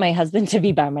I want my husband to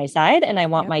be by my side, and I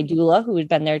want my doula, who had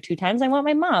been there 2 times. I want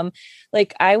my mom.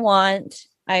 Like, I want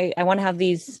to have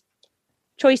these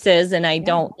choices, and I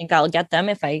don't think I'll get them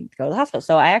if I go to the hospital.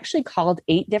 So I actually called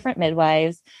 8 different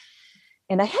midwives,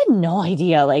 and I had no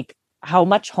idea like how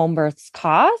much home births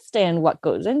cost and what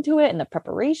goes into it and the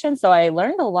preparation. So I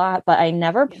learned a lot, but I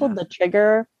never pulled the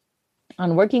trigger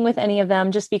on working with any of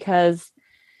them, just because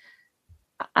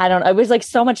it was like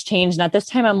so much change. And at this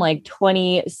time I'm like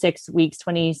 26 weeks,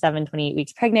 27, 28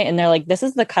 weeks pregnant. And they're like, this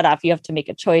is the cutoff. You have to make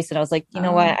a choice. And I was like, you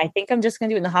know what? I think I'm just going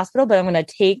to do it in the hospital, but I'm going to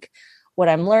take what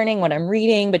I'm learning, what I'm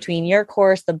reading between your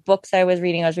course, the books I was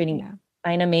reading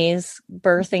Ina May's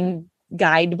birthing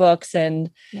guidebooks.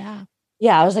 And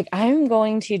I was like, I'm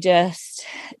going to just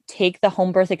take the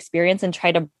home birth experience and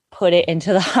try to put it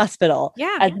into the hospital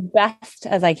as best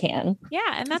as I can.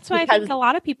 Yeah. And that's what I think a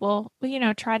lot of people,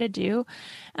 try to do.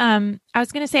 I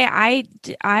was going to say, I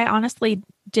honestly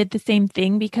did the same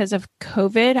thing because of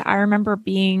COVID. I remember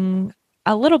being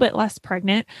a little bit less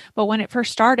pregnant, but when it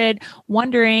first started,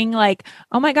 wondering like,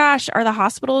 oh my gosh, are the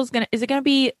hospitals is it going to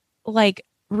be like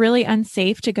really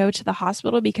unsafe to go to the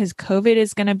hospital because COVID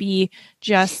is going to be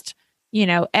just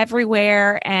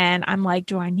everywhere. And I'm like,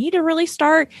 do I need to really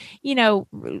start,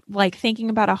 like thinking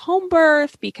about a home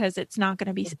birth, because it's not going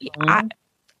to be,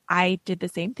 I did the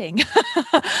same thing,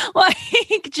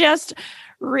 like just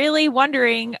really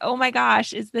wondering, oh my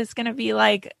gosh, is this going to be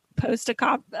like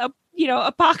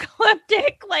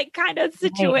apocalyptic, like kind of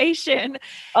situation? Right.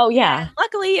 Oh yeah. And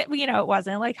luckily, it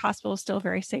wasn't. Like, hospital is still a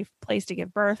very safe place to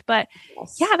give birth, but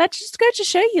that's just good to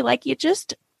show you, like,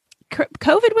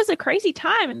 COVID was a crazy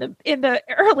time in the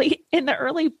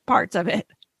early parts of it.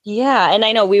 Yeah. And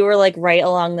I know we were like right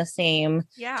along the same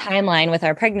timeline with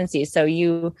our pregnancy. So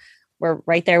you were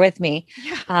right there with me.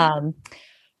 Yeah.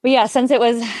 But since I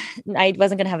wasn't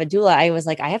going to have a doula, I was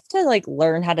like, I have to like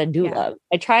learn how to doula. Yeah.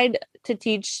 I tried to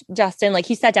teach Justin, like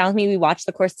he sat down with me. We watched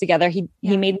the course together. He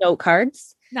made note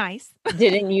cards. Nice.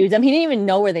 Didn't use them. He didn't even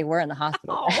know where they were in the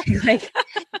hospital. like,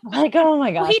 oh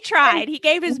my gosh. Well, he tried. He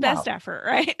gave his best effort,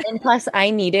 right? And plus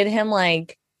I needed him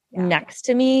like next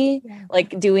to me,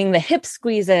 like doing the hip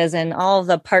squeezes and all of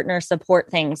the partner support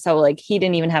things. So like he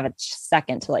didn't even have a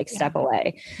second to like step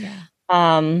away. Yeah.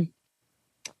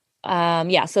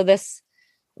 So this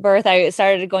birth, I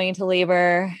started going into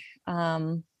labor.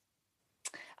 I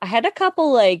had a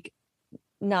couple like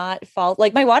not fault,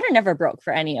 like my water never broke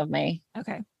for any of them.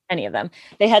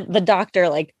 They had the doctor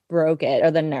like broke it,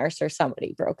 or the nurse or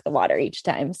somebody broke the water each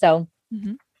time. So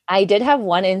I did have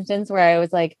one instance where I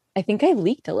was like, I think I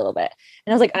leaked a little bit.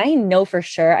 And I was like, I know for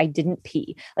sure I didn't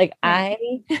pee. Like I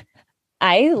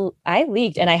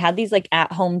leaked, and I had these like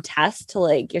at home tests to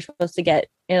like, you're supposed to get,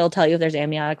 it'll tell you if there's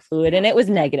amniotic fluid, and it was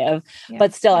negative,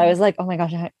 but still I was like, oh my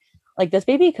gosh, like this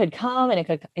baby could come and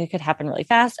it could happen really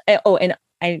fast. And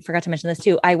I forgot to mention this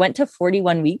too. I went to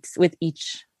 41 weeks with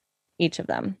each of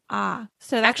them.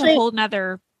 So that's a whole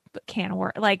nother can of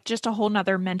work, like just a whole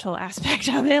nother mental aspect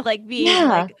of it, like being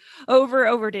like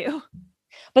overdue.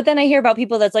 But then I hear about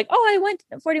people that's like, oh, I went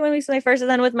 41 weeks with my first, and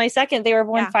then with my second, they were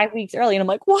born 5 weeks early. And I'm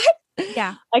like, what?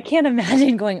 Yeah. I can't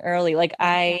imagine going early. Like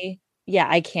I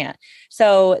can't.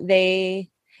 So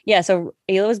so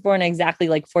Ayla was born exactly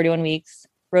like 41 weeks.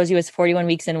 Rosie was 41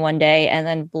 weeks in 1 day. And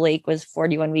then Blake was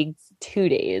 41 weeks, 2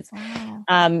 days.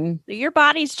 Wow. Your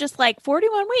body's just like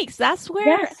 41 weeks. That's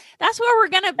where we're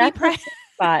going to be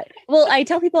pregnant. Well, I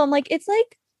tell people, I'm like, it's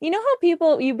like, you know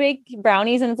how you bake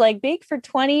brownies and it's like bake for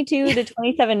 22 to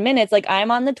 27 minutes. Like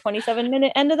I'm on the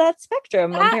 27-minute end of that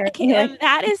spectrum.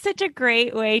 That is such a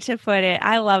great way to put it.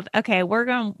 I love. Okay, we're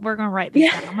going to write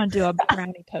this down. I'm going to do a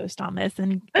brownie post on this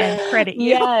and credit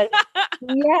you.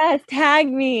 Yes,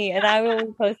 tag me and I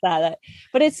will post that.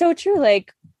 But it's so true.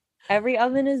 Like every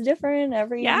oven is different.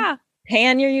 Every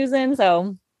pan you're using.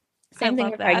 So same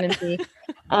thing with pregnancy.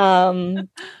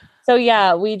 So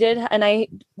yeah, we did. And I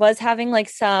was having like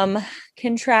some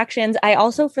contractions. I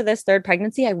also, for this third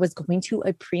pregnancy, I was going to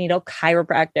a prenatal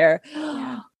chiropractor.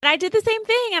 And I did the same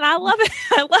thing. And I love it.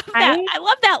 I love that. I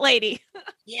love that lady.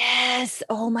 Yes.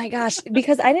 Oh my gosh.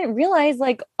 Because I didn't realize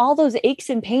like all those aches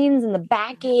and pains and the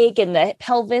backache and the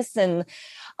pelvis and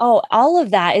all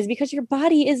of that is because your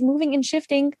body is moving and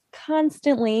shifting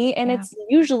constantly, and it's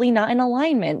usually not in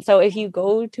alignment. So if you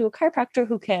go to a chiropractor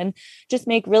who can just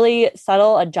make really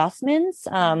subtle adjustments,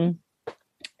 oh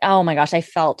my gosh, I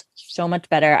felt so much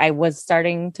better. I was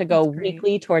starting to go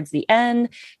weekly towards the end.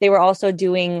 They were also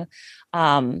doing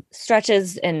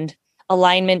stretches and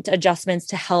alignment adjustments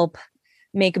to help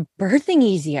make birthing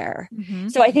easier.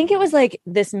 So I think it was like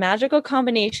this magical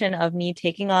combination of me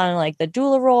taking on like the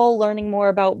doula role, learning more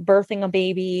about birthing a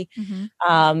baby,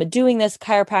 doing this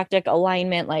chiropractic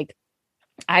alignment. Like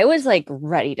I was like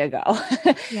ready to go.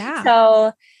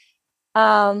 So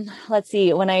let's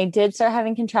see, when I did start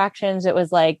having contractions, it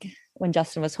was like when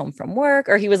Justin was home from work,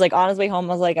 or he was like on his way home. I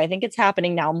was like, I think it's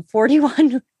happening now. I'm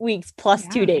 41 weeks plus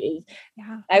 2 days.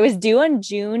 I was due on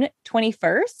June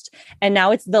 21st, and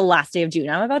now it's the last day of June.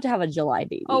 I'm about to have a July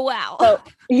baby. Oh, wow. So,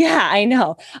 yeah, I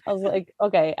know. I was like,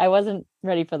 okay, I wasn't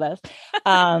ready for this.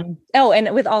 And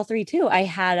with all three too, I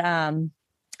had an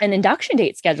induction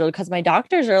date scheduled because my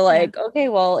doctors are like, okay,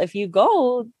 well, if you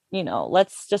go,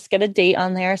 let's just get a date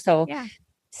on there. So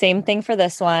same thing for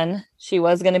this one. She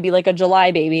was going to be like a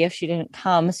July baby if she didn't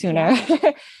come sooner.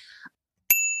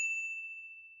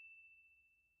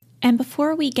 And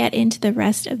before we get into the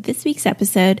rest of this week's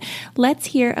episode, let's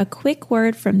hear a quick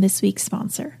word from this week's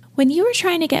sponsor. When you were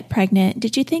trying to get pregnant,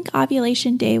 did you think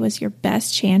ovulation day was your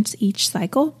best chance each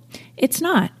cycle? It's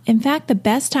not. In fact, the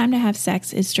best time to have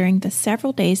sex is during the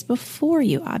several days before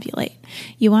you ovulate.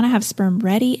 You want to have sperm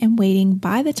ready and waiting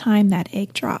by the time that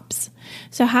egg drops.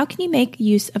 So how can you make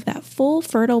use of that full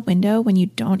fertile window when you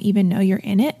don't even know you're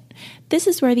in it? This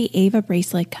is where the Ava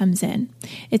bracelet comes in.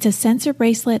 It's a sensor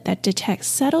bracelet that detects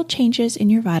subtle changes in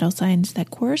your vital signs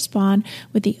that correspond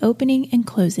with the opening and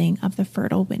closing of the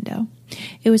fertile window.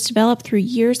 It was developed through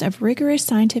years of rigorous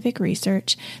scientific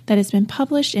research that has been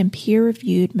published in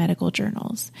peer-reviewed medical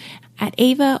journals. At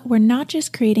Ava, we're not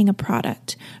just creating a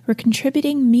product, we're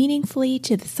contributing meaningfully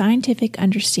to the scientific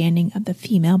understanding of the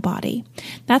female body.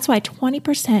 That's why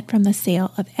 20% from the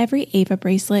sale of every Ava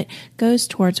bracelet goes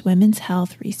towards women's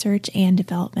health research and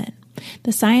development.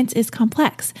 The science is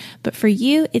complex, but for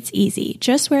you, it's easy.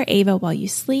 Just wear Ava while you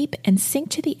sleep and sync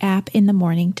to the app in the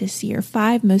morning to see your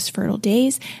 5 most fertile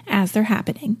days as they're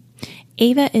happening.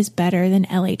 Ava is better than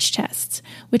LH tests,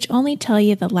 which only tell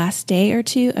you the last day or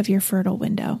two of your fertile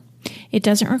window. It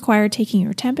doesn't require taking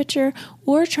your temperature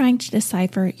or trying to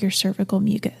decipher your cervical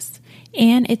mucus.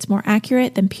 And it's more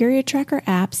accurate than period tracker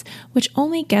apps, which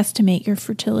only guesstimate your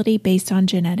fertility based on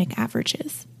genetic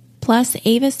averages. Plus,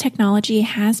 Ava's technology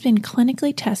has been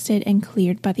clinically tested and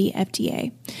cleared by the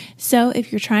FDA. So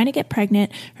if you're trying to get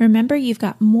pregnant, remember you've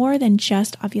got more than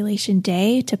just ovulation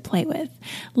day to play with.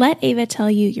 Let Ava tell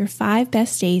you your 5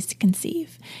 best days to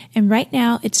conceive. And right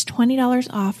now, it's $20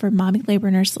 off for Mommy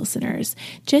Labor Nurse listeners.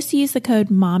 Just use the code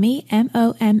MOMMY,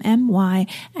 MOMMY,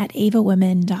 at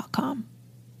avawomen.com.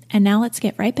 And now let's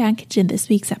get right back to this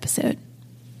week's episode.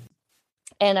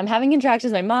 And I'm having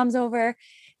contractions. My mom's over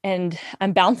and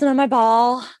I'm bouncing on my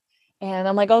ball. And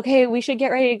I'm like, okay, we should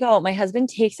get ready to go. My husband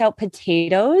takes out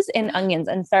potatoes and onions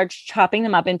and starts chopping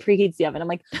them up and preheats the oven. I'm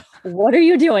like, what are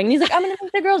you doing? And he's like, I'm going to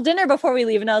make the girls dinner before we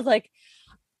leave. And I was like,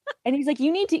 and he's like,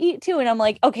 you need to eat too. And I'm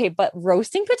like, okay, but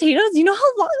roasting potatoes, you know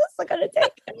how long this is going to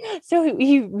take? So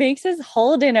he makes his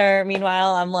whole dinner.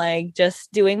 Meanwhile, I'm like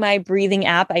just doing my breathing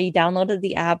app. I downloaded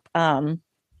the app,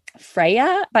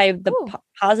 Freya by the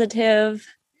Positive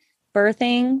Birth.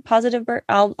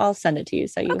 I'll send it to you.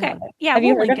 So you have it. Yeah. Have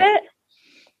you heard of it?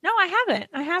 No, I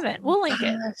haven't. We'll link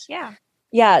it. Yeah.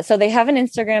 Yeah. So they have an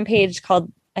Instagram page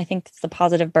called, I think it's the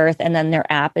Positive Birth. And then their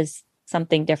app is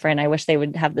something different. I wish they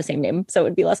would have the same name so it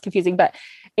would be less confusing, but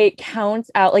it counts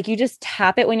out, like you just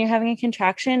tap it when you're having a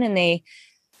contraction and they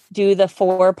do the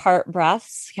 4-part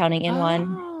breaths, counting in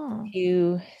 1,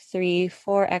 2, 3,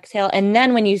 4, exhale. And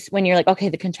then when you're like, okay,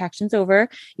 the contraction's over,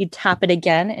 you tap it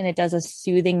again and it does a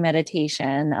soothing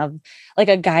meditation of like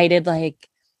a guided, like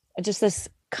just this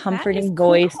comforting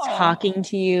voice talking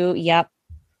to you. Yep.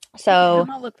 So I'm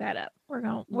gonna look that up.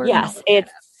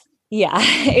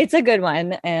 It's a good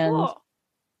one. And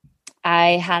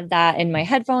I had that in my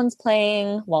headphones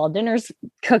playing while dinner's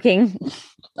cooking.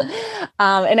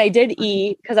 And I did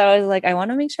eat because I was like, I want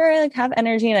to make sure I like have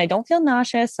energy and I don't feel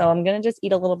nauseous. So I'm going to just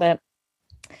eat a little bit.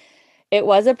 It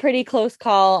was a pretty close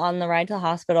call on the ride to the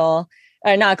hospital.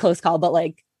 Not a close call, but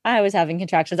like I was having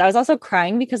contractions. I was also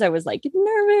crying because I was like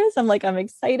nervous. I'm like, I'm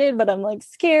excited, but I'm like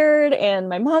scared and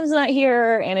my mom's not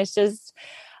here. And it's just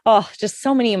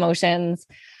so many emotions.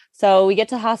 So we get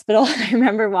to the hospital. I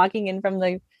remember walking in from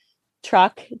the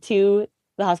truck to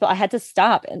the hospital. I had to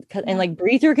stop and like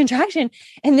breathe through a contraction.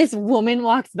 And this woman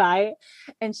walks by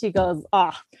and she goes,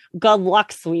 "Oh, good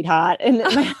luck, sweetheart." And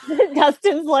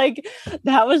Dustin's like,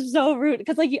 that was so rude.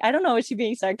 Because like, I don't know, is she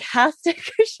being sarcastic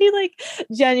or she like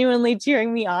genuinely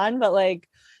cheering me on? But like,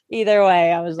 either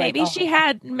way, I was like,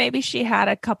 maybe she had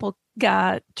a couple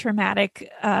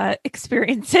traumatic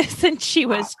experiences and she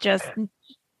was just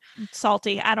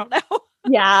salty. I don't know.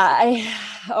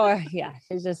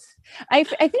 It's just, I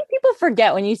think people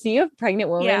forget when you see a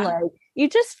pregnant woman, like you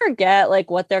just forget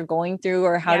like what they're going through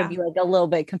or how to be like a little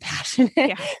bit compassionate.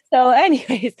 Yeah. So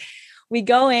anyways, we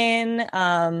go in,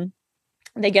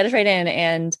 they get us right in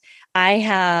and I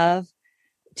have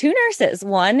 2 nurses.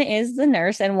 One is the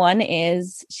nurse and one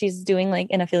is, she's doing like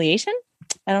an affiliation.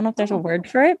 I don't know if there's a word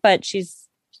for it, but she's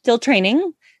still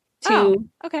training to,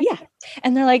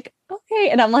 and they're like, okay.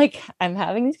 And I'm like, I'm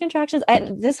having these contractions.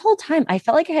 And this whole time I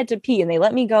felt like I had to pee and they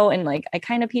let me go. And like, I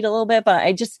kind of peed a little bit, but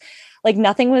I just like,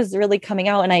 nothing was really coming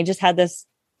out. And I just had this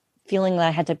feeling that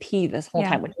I had to pee this whole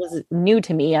time, which was new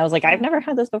to me. I was like, I've never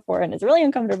had this before and it's really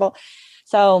uncomfortable.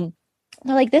 So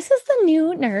they're like, this is the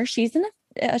new nurse. She's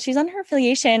on her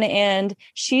affiliation and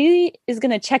she is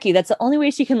going to check you. That's the only way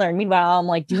she can learn. Meanwhile, I'm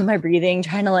like doing my breathing,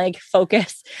 trying to like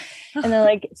focus. And they're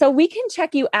like, so we can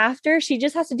check you after. She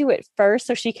just has to do it first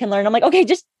so she can learn. I'm like, okay,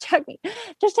 just check me.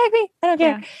 Just check me. I don't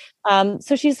care. Yeah.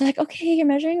 So she's like, okay, you're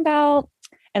measuring about,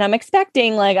 and I'm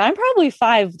expecting like, I'm probably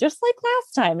 5, just like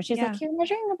last time. She's like, you're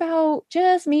measuring about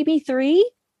just maybe 2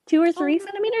 or 3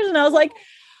 centimeters. And I was like,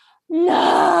 no,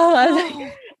 I was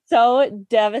like, so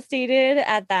devastated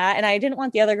at that. And I didn't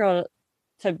want the other girl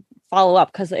to follow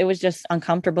up because it was just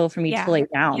uncomfortable for me to lay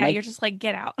down. Yeah, like, you're just like,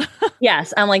 get out.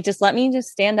 Yes. I'm like, just let me just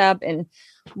stand up and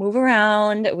move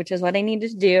around, which is what I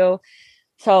needed to do.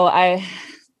 So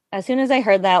as soon as I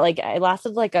heard that, like I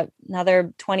lasted like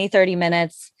another 20, 30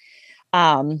 minutes.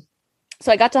 So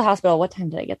I got to the hospital. What time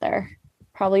did I get there?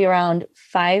 Probably around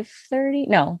 5:30.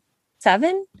 No,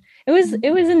 7. It was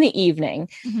in the evening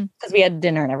because we had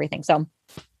dinner and everything. So,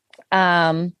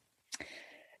 it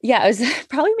was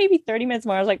probably maybe 30 minutes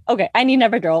more. I was like, okay, I need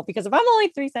an epidural because if I'm only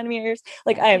 3 centimeters,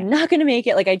 like I am not going to make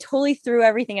it. Like I totally threw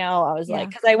everything out. I was like,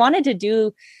 because I wanted to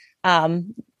do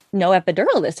no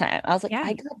epidural this time. I was like,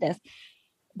 I got this.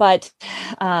 But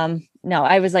no,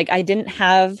 I was like, I didn't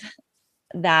have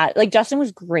that. Like Justin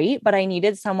was great, but I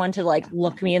needed someone to like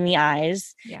look me in the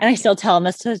eyes. And I still tell him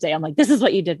this to this day. I'm like, this is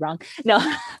what you did wrong. No,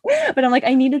 but I'm like,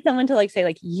 I needed someone to like say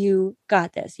like, you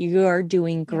got this. You are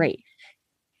doing great.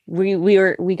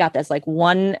 we got this, like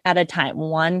one at a time,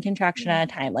 one contraction at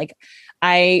a time. Like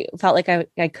I felt like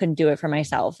I couldn't do it for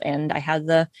myself. And I had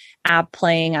the app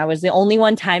playing. I was the only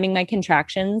one timing my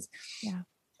contractions. Yeah.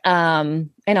 And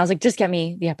I was like, just get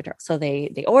me the epidural. So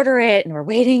they order it and we're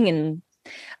waiting and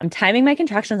I'm timing my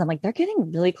contractions. I'm like, they're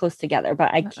getting really close together,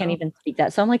 but I can't even speak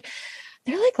that. So I'm like,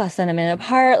 they're like less than a minute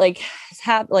apart. Like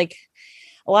like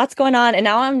a lot's going on. And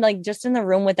now I'm like just in the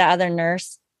room with that other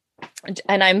nurse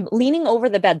and I'm leaning over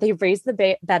the bed. They've raised the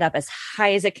bed up as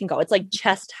high as it can go. It's like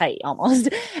chest height almost.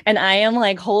 And I am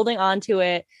like holding on to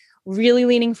it, really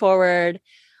leaning forward.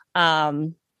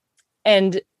 And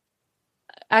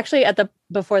actually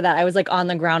before that, I was like on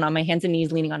the ground on my hands and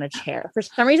knees, leaning on a chair. For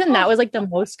some reason, that was like the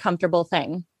most comfortable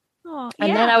thing.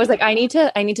 And then I was like, I need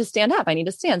to stand up. I need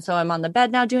to stand. So I'm on the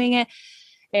bed now doing it.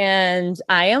 And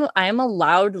I am a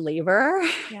loud laborer.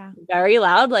 Yeah. Very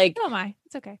loud. Like, oh my,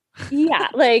 it's okay. Yeah.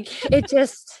 Like it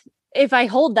just, if I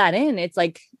hold that in, it's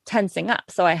like tensing up.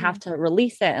 So I have to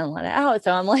release it and let it out.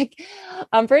 So I'm like,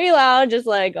 I'm pretty loud, just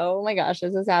like, oh my gosh,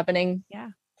 this is happening.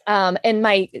 Yeah. And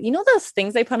those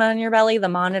things they put on your belly, the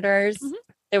monitors,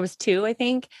 there was 2, I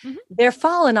think. They're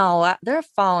falling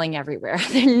everywhere.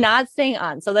 They're not staying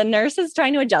on. So the nurse is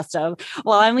trying to adjust them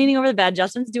while I'm leaning over the bed.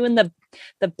 Justin's doing the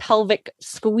pelvic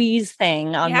squeeze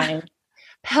thing on my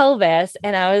pelvis.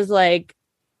 And I was like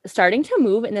starting to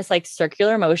move in this like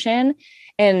circular motion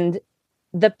and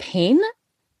the pain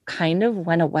kind of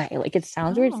went away. Like it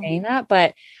sounds weird saying that,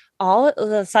 but all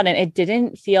of a sudden it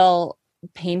didn't feel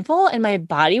painful and my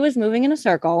body was moving in a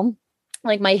circle.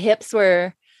 Like my hips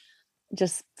were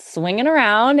just swinging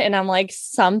around and I'm like,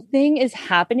 something is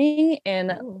happening.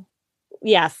 And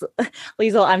yes,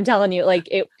 Liesl, I'm telling you, like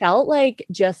it felt like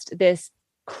just this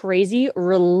crazy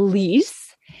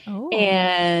release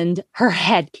and her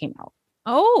head came out.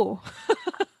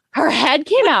 Her head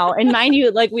came out. And mind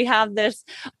you, like we have this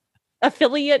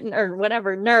affiliate or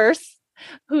whatever nurse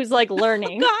who's like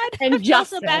learning and just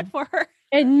so bad for her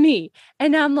and me.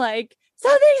 And I'm like,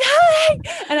 something's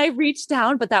happening. And I reached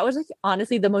down, but that was like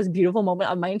honestly the most beautiful moment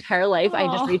of my entire life. I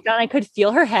just reached down, I could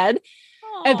feel her head.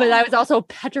 But I was also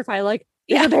petrified, like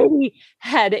a baby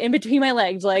head in between my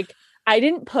legs. Like I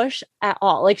didn't push at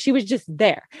all. Like she was just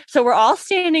there. So we're all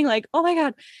standing like, oh my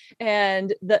God.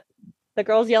 And the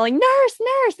girl's yelling,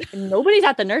 nurse. And nobody's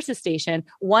at the nurse's station.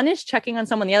 One is checking on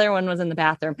someone. The other one was in the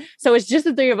bathroom. So it's just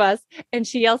the 3 of us. And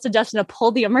she yells to Justin to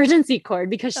pull the emergency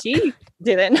cord because she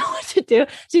didn't know what to do.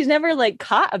 She's never like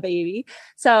caught a baby.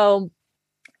 So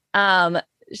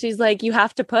she's like, you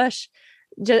have to push.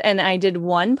 And I did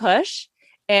one push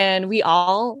and we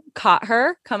all caught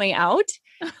her coming out.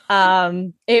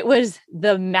 It was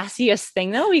the messiest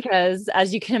thing though, because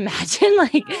as you can imagine,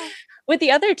 like with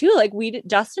the other 2, like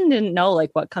Justin didn't know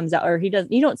like what comes out, or you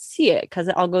don't see it because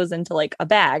it all goes into like a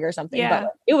bag or something. Yeah.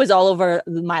 But it was all over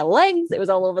my legs. It was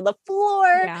all over the floor.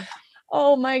 Yeah.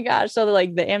 Oh my gosh. So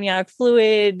like the amniotic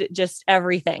fluid, just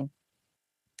everything.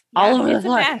 All over the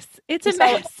floor. It's a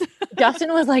mess.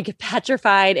 Justin was like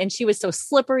petrified and she was so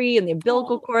slippery and the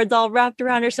umbilical cord's all wrapped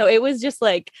around her. So it was just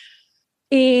like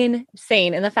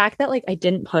insane. And the fact that like I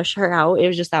didn't push her out, it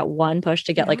was just that one push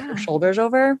to get like her shoulders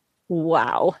over.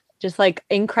 Wow. Just like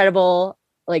incredible,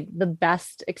 like the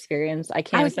best experience. I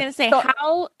was going to say,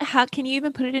 how can you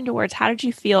even put it into words? How did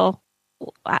you feel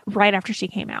right after she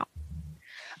came out?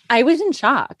 I was in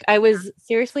shock. I was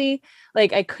seriously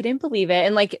like, I couldn't believe it.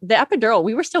 And like the epidural,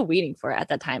 we were still waiting for it at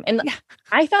that time. And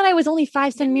I thought I was only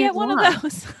 5 centimeters long. One of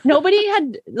those. Nobody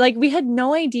had we had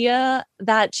no idea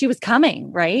that she was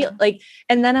coming. Right. Yeah. Like,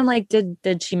 and then I'm like,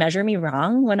 did she measure me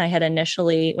wrong when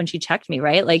she checked me?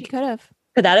 Right. Like,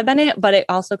 could that have been it? But it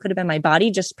also could have been my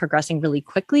body just progressing really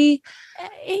quickly.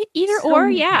 Either or.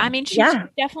 Yeah. I mean, she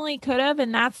definitely could have.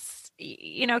 And that's,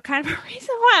 kind of a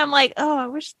reason why I'm like, oh, I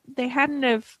wish they hadn't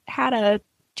have had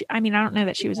I don't know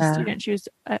that she was a student. She was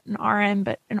an RN,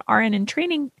 but an RN in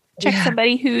training check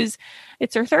somebody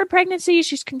it's her 3rd pregnancy.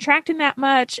 She's contracting that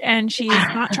much and she's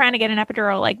not trying to get an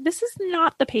epidural. Like this is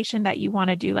not the patient that you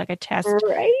want to do like a test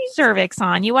cervix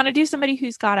on. You want to do somebody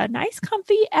who's got a nice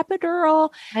comfy epidural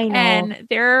and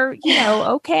they're,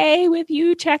 okay with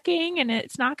you checking and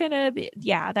it's not going to be,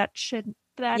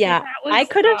 I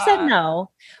could have said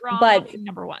no, but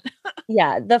number 1.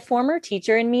 The former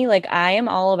teacher in me, like I am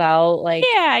all about like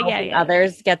helping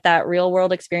others get that real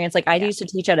world experience. Like I used to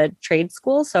teach at a trade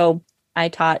school, so I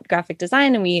taught graphic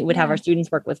design, and we would have our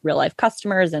students work with real life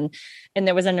customers, and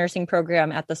there was a nursing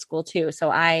program at the school too.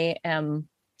 So I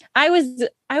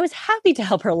was happy to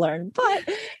help her learn, but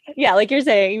like you're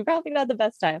saying, probably not the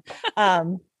best time.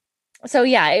 So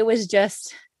it was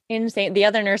just insane. The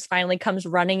other nurse finally comes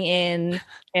running in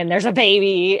and there's a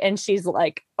baby and she's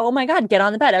like, oh my God, get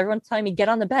on the bed. Everyone's telling me get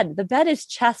on the bed. The bed is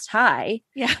chest high.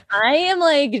 Yeah. I am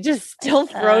like just still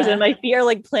frozen. My feet are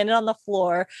like planted on the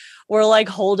floor. We're like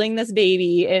holding this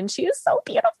baby and she is so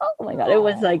beautiful. Oh my God. It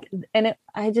was like,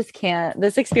 I just can't,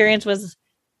 this experience was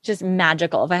just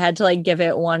magical. If I had to like give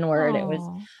it one word, it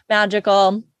was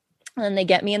magical. And then they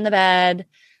get me in the bed.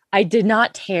 I did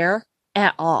not tear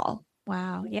at all.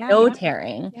 Wow. Yeah. No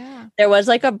tearing. Yeah. There was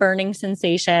like a burning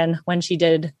sensation when she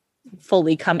did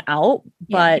fully come out,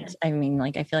 but I mean,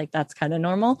 like, I feel like that's kind of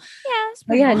normal.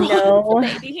 Yeah. No.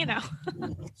 Baby,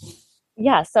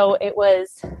 Yeah. So it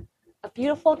was a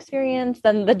beautiful experience.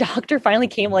 Then the doctor finally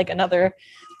came like another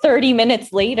 30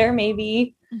 minutes later,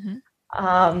 maybe,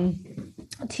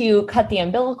 to cut the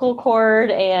umbilical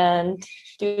cord and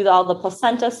do all the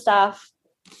placenta stuff.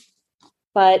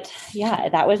 But yeah,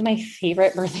 that was my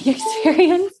favorite birthing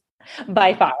experience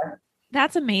by far.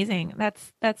 That's amazing.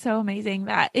 That's so amazing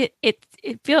that it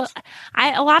feels,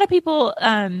 a lot of people,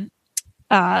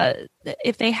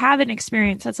 if they have an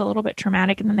experience that's a little bit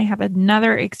traumatic and then they have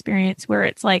another experience where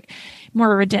it's like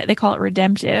more, they call it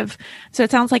redemptive. So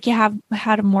it sounds like you have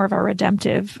had a more of a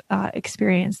redemptive,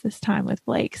 experience this time with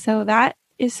Blake. So that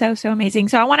is so amazing.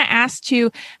 So I want to ask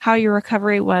you how your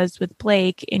recovery was with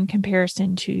Blake in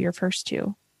comparison to your first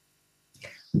two.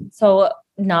 So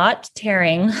not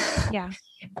tearing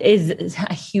is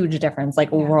a huge difference,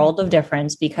 like a world of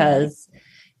difference because,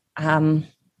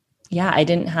 I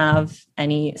didn't have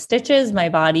any stitches. My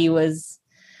body was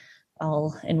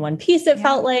all in one piece. It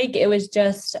felt like it was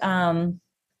just,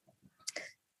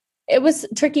 it was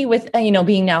tricky with,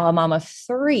 being now a mom of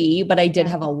 3, but I did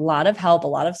have a lot of help, a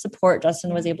lot of support.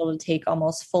 Justin was able to take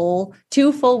almost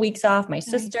 2 full weeks off. My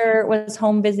sister was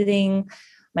home visiting.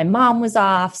 My mom was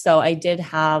off. So I did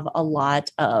have a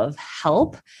lot of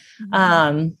help.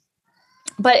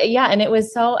 But yeah, and it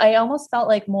was I almost felt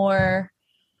like more,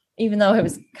 even though it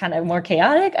was kind of more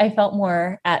chaotic, I felt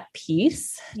more at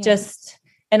peace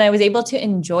and I was able to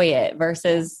enjoy it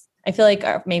versus I feel like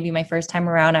maybe my first time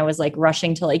around, I was like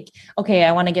rushing to like, okay,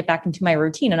 I want to get back into my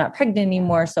routine. I'm not pregnant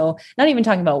anymore. So not even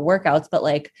talking about workouts, but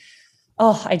like,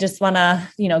 I just want to,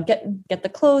 get the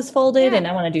clothes folded and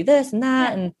I want to do this and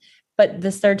that. But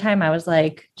this third time I was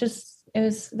like, it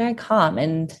was very calm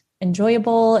and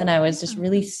enjoyable. And I was just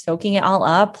really soaking it all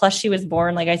up. Plus she was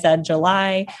born, like I said,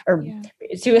 July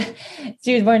she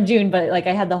was born June, but like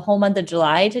I had the whole month of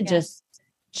July to just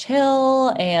chill.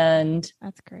 And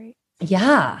that's great.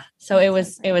 Yeah. So it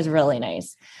was really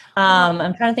nice.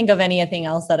 I'm trying to think of anything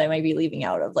else that I might be leaving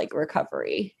out of like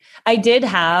recovery. I did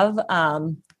have,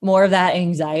 more of that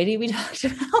anxiety we talked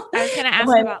about. I was going to ask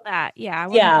about that. Yeah.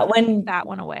 When that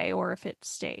went away or if it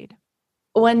stayed.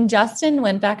 When Justin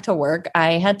went back to work,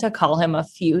 I had to call him a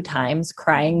few times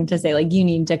crying to say like, you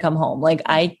need to come home. Like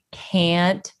I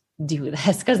can't do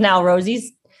this because now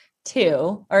Rosie's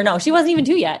 2 or no, she wasn't even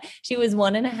 2 yet. She was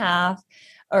 1.5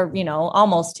 or,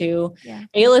 almost 2. Yeah.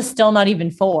 Ayla's still not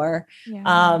even 4.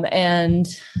 Yeah. And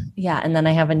then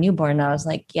I have a newborn. And I was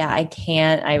like, I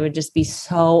can't, I would just be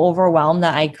so overwhelmed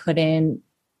that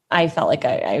I felt like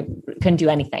I couldn't do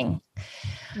anything.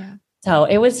 Yeah. So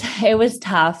it was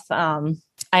tough. I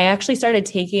actually started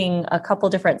taking a couple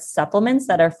different supplements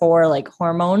that are for like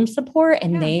hormone support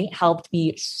and they helped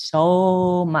me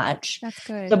so much. That's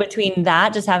good. So between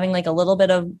that, just having like a little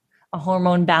bit of a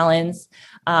hormone balance,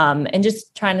 and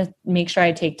just trying to make sure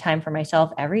I take time for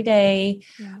myself every day.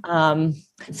 Yeah.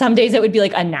 Some days it would be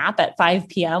like a nap at 5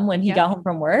 p.m. when he got home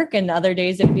from work. And other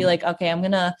days it'd be like, okay, I'm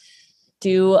going to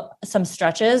do some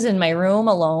stretches in my room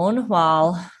alone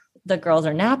while the girls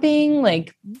are napping.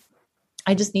 Like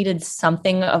I just needed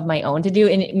something of my own to do.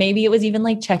 And maybe it was even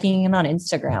like checking in on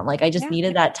Instagram. Like I just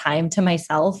needed that time to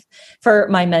myself for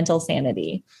my mental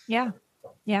sanity. Yeah.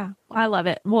 Yeah. I love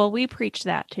it. Well, we preach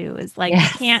that too, is like,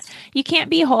 you can't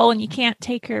be whole and you can't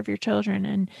take care of your children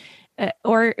and,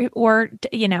 or,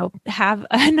 have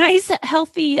a nice,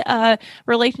 healthy,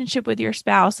 relationship with your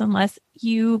spouse unless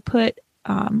you put,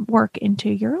 work into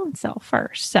your own self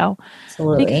first. So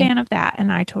Absolutely. Big fan of that.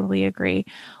 And I totally agree.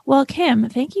 Well, Kim,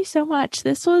 thank you so much.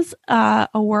 This was a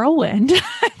whirlwind.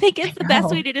 I think it's the best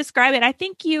way to describe it. I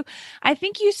think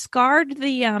you scarred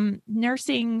the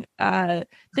nursing, the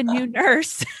new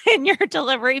nurse in your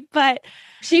delivery, but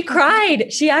she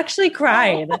cried. She actually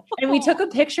cried. And we took a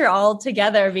picture all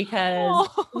together because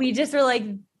we just were like,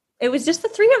 it was just the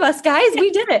 3 of us, guys.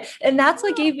 We did it. And that's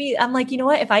what gave me, I'm like, you know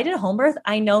what? If I did a home birth,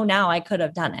 I know now I could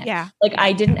have done it. Yeah. Like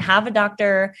I didn't have a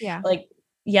doctor. Yeah. Like,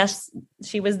 yes,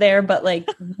 she was there, but like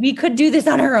we could do this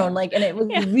on our own. Like, and it was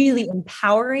really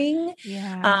empowering.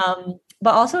 Yeah.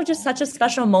 but also just such a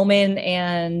special moment.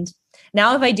 And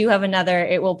now if I do have another,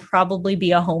 it will probably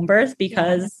be a home birth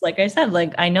because like I said,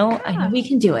 like I know we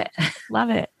can do it. Love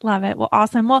it. Love it. Well,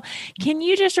 awesome. Well, can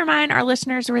you just remind our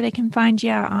listeners where they can find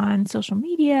you on social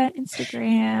media,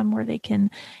 Instagram, where they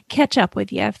can catch up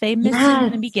with you if they missed it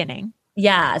in the beginning?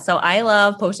 Yeah. So I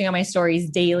love posting on my stories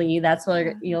daily. That's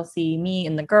where you'll see me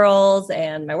and the girls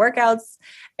and my workouts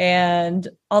and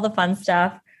all the fun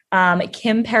stuff.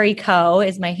 Kim Perry Co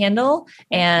is my handle,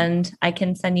 and I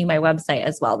can send you my website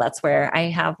as well. That's where I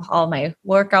have all my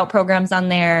workout programs on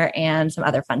there and some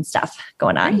other fun stuff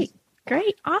going on.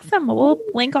 Great. Awesome. Well, we'll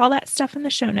link all that stuff in the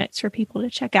show notes for people to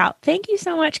check out. Thank you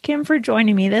so much, Kim, for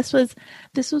joining me. This was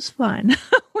fun.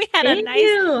 We had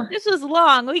this was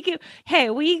long.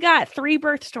 We got 3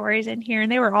 birth stories in here and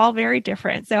they were all very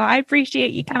different. So I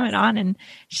appreciate you coming on and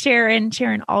sharing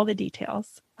all the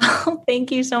details. Oh,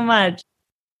 thank you so much.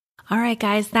 All right,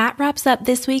 guys, that wraps up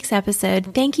this week's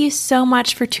episode. Thank you so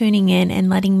much for tuning in and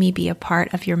letting me be a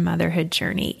part of your motherhood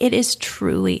journey. It is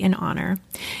truly an honor.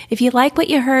 If you like what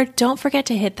you heard, don't forget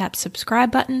to hit that subscribe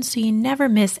button so you never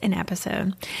miss an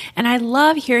episode. And I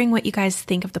love hearing what you guys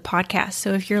think of the podcast.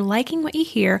 So if you're liking what you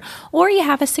hear or you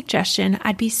have a suggestion,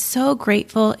 I'd be so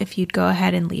grateful if you'd go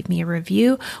ahead and leave me a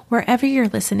review wherever you're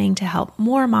listening to help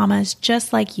more mamas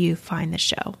just like you find the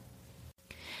show.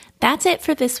 That's it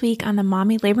for this week on the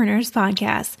Mommy Labor Nurse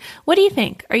podcast. What do you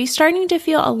think? Are you starting to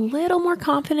feel a little more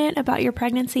confident about your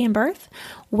pregnancy and birth?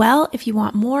 Well, if you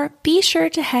want more, be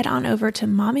sure to head on over to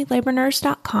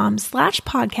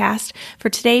mommylabornurse.com/podcast for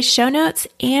today's show notes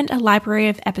and a library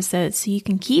of episodes so you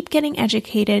can keep getting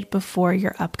educated before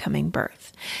your upcoming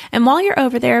birth. And while you're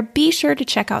over there, be sure to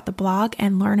check out the blog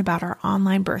and learn about our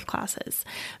online birth classes.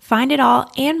 Find it all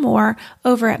and more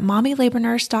over at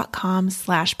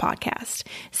mommylabornurse.com/podcast.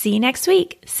 See you next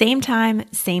week. Same time,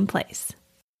 same place.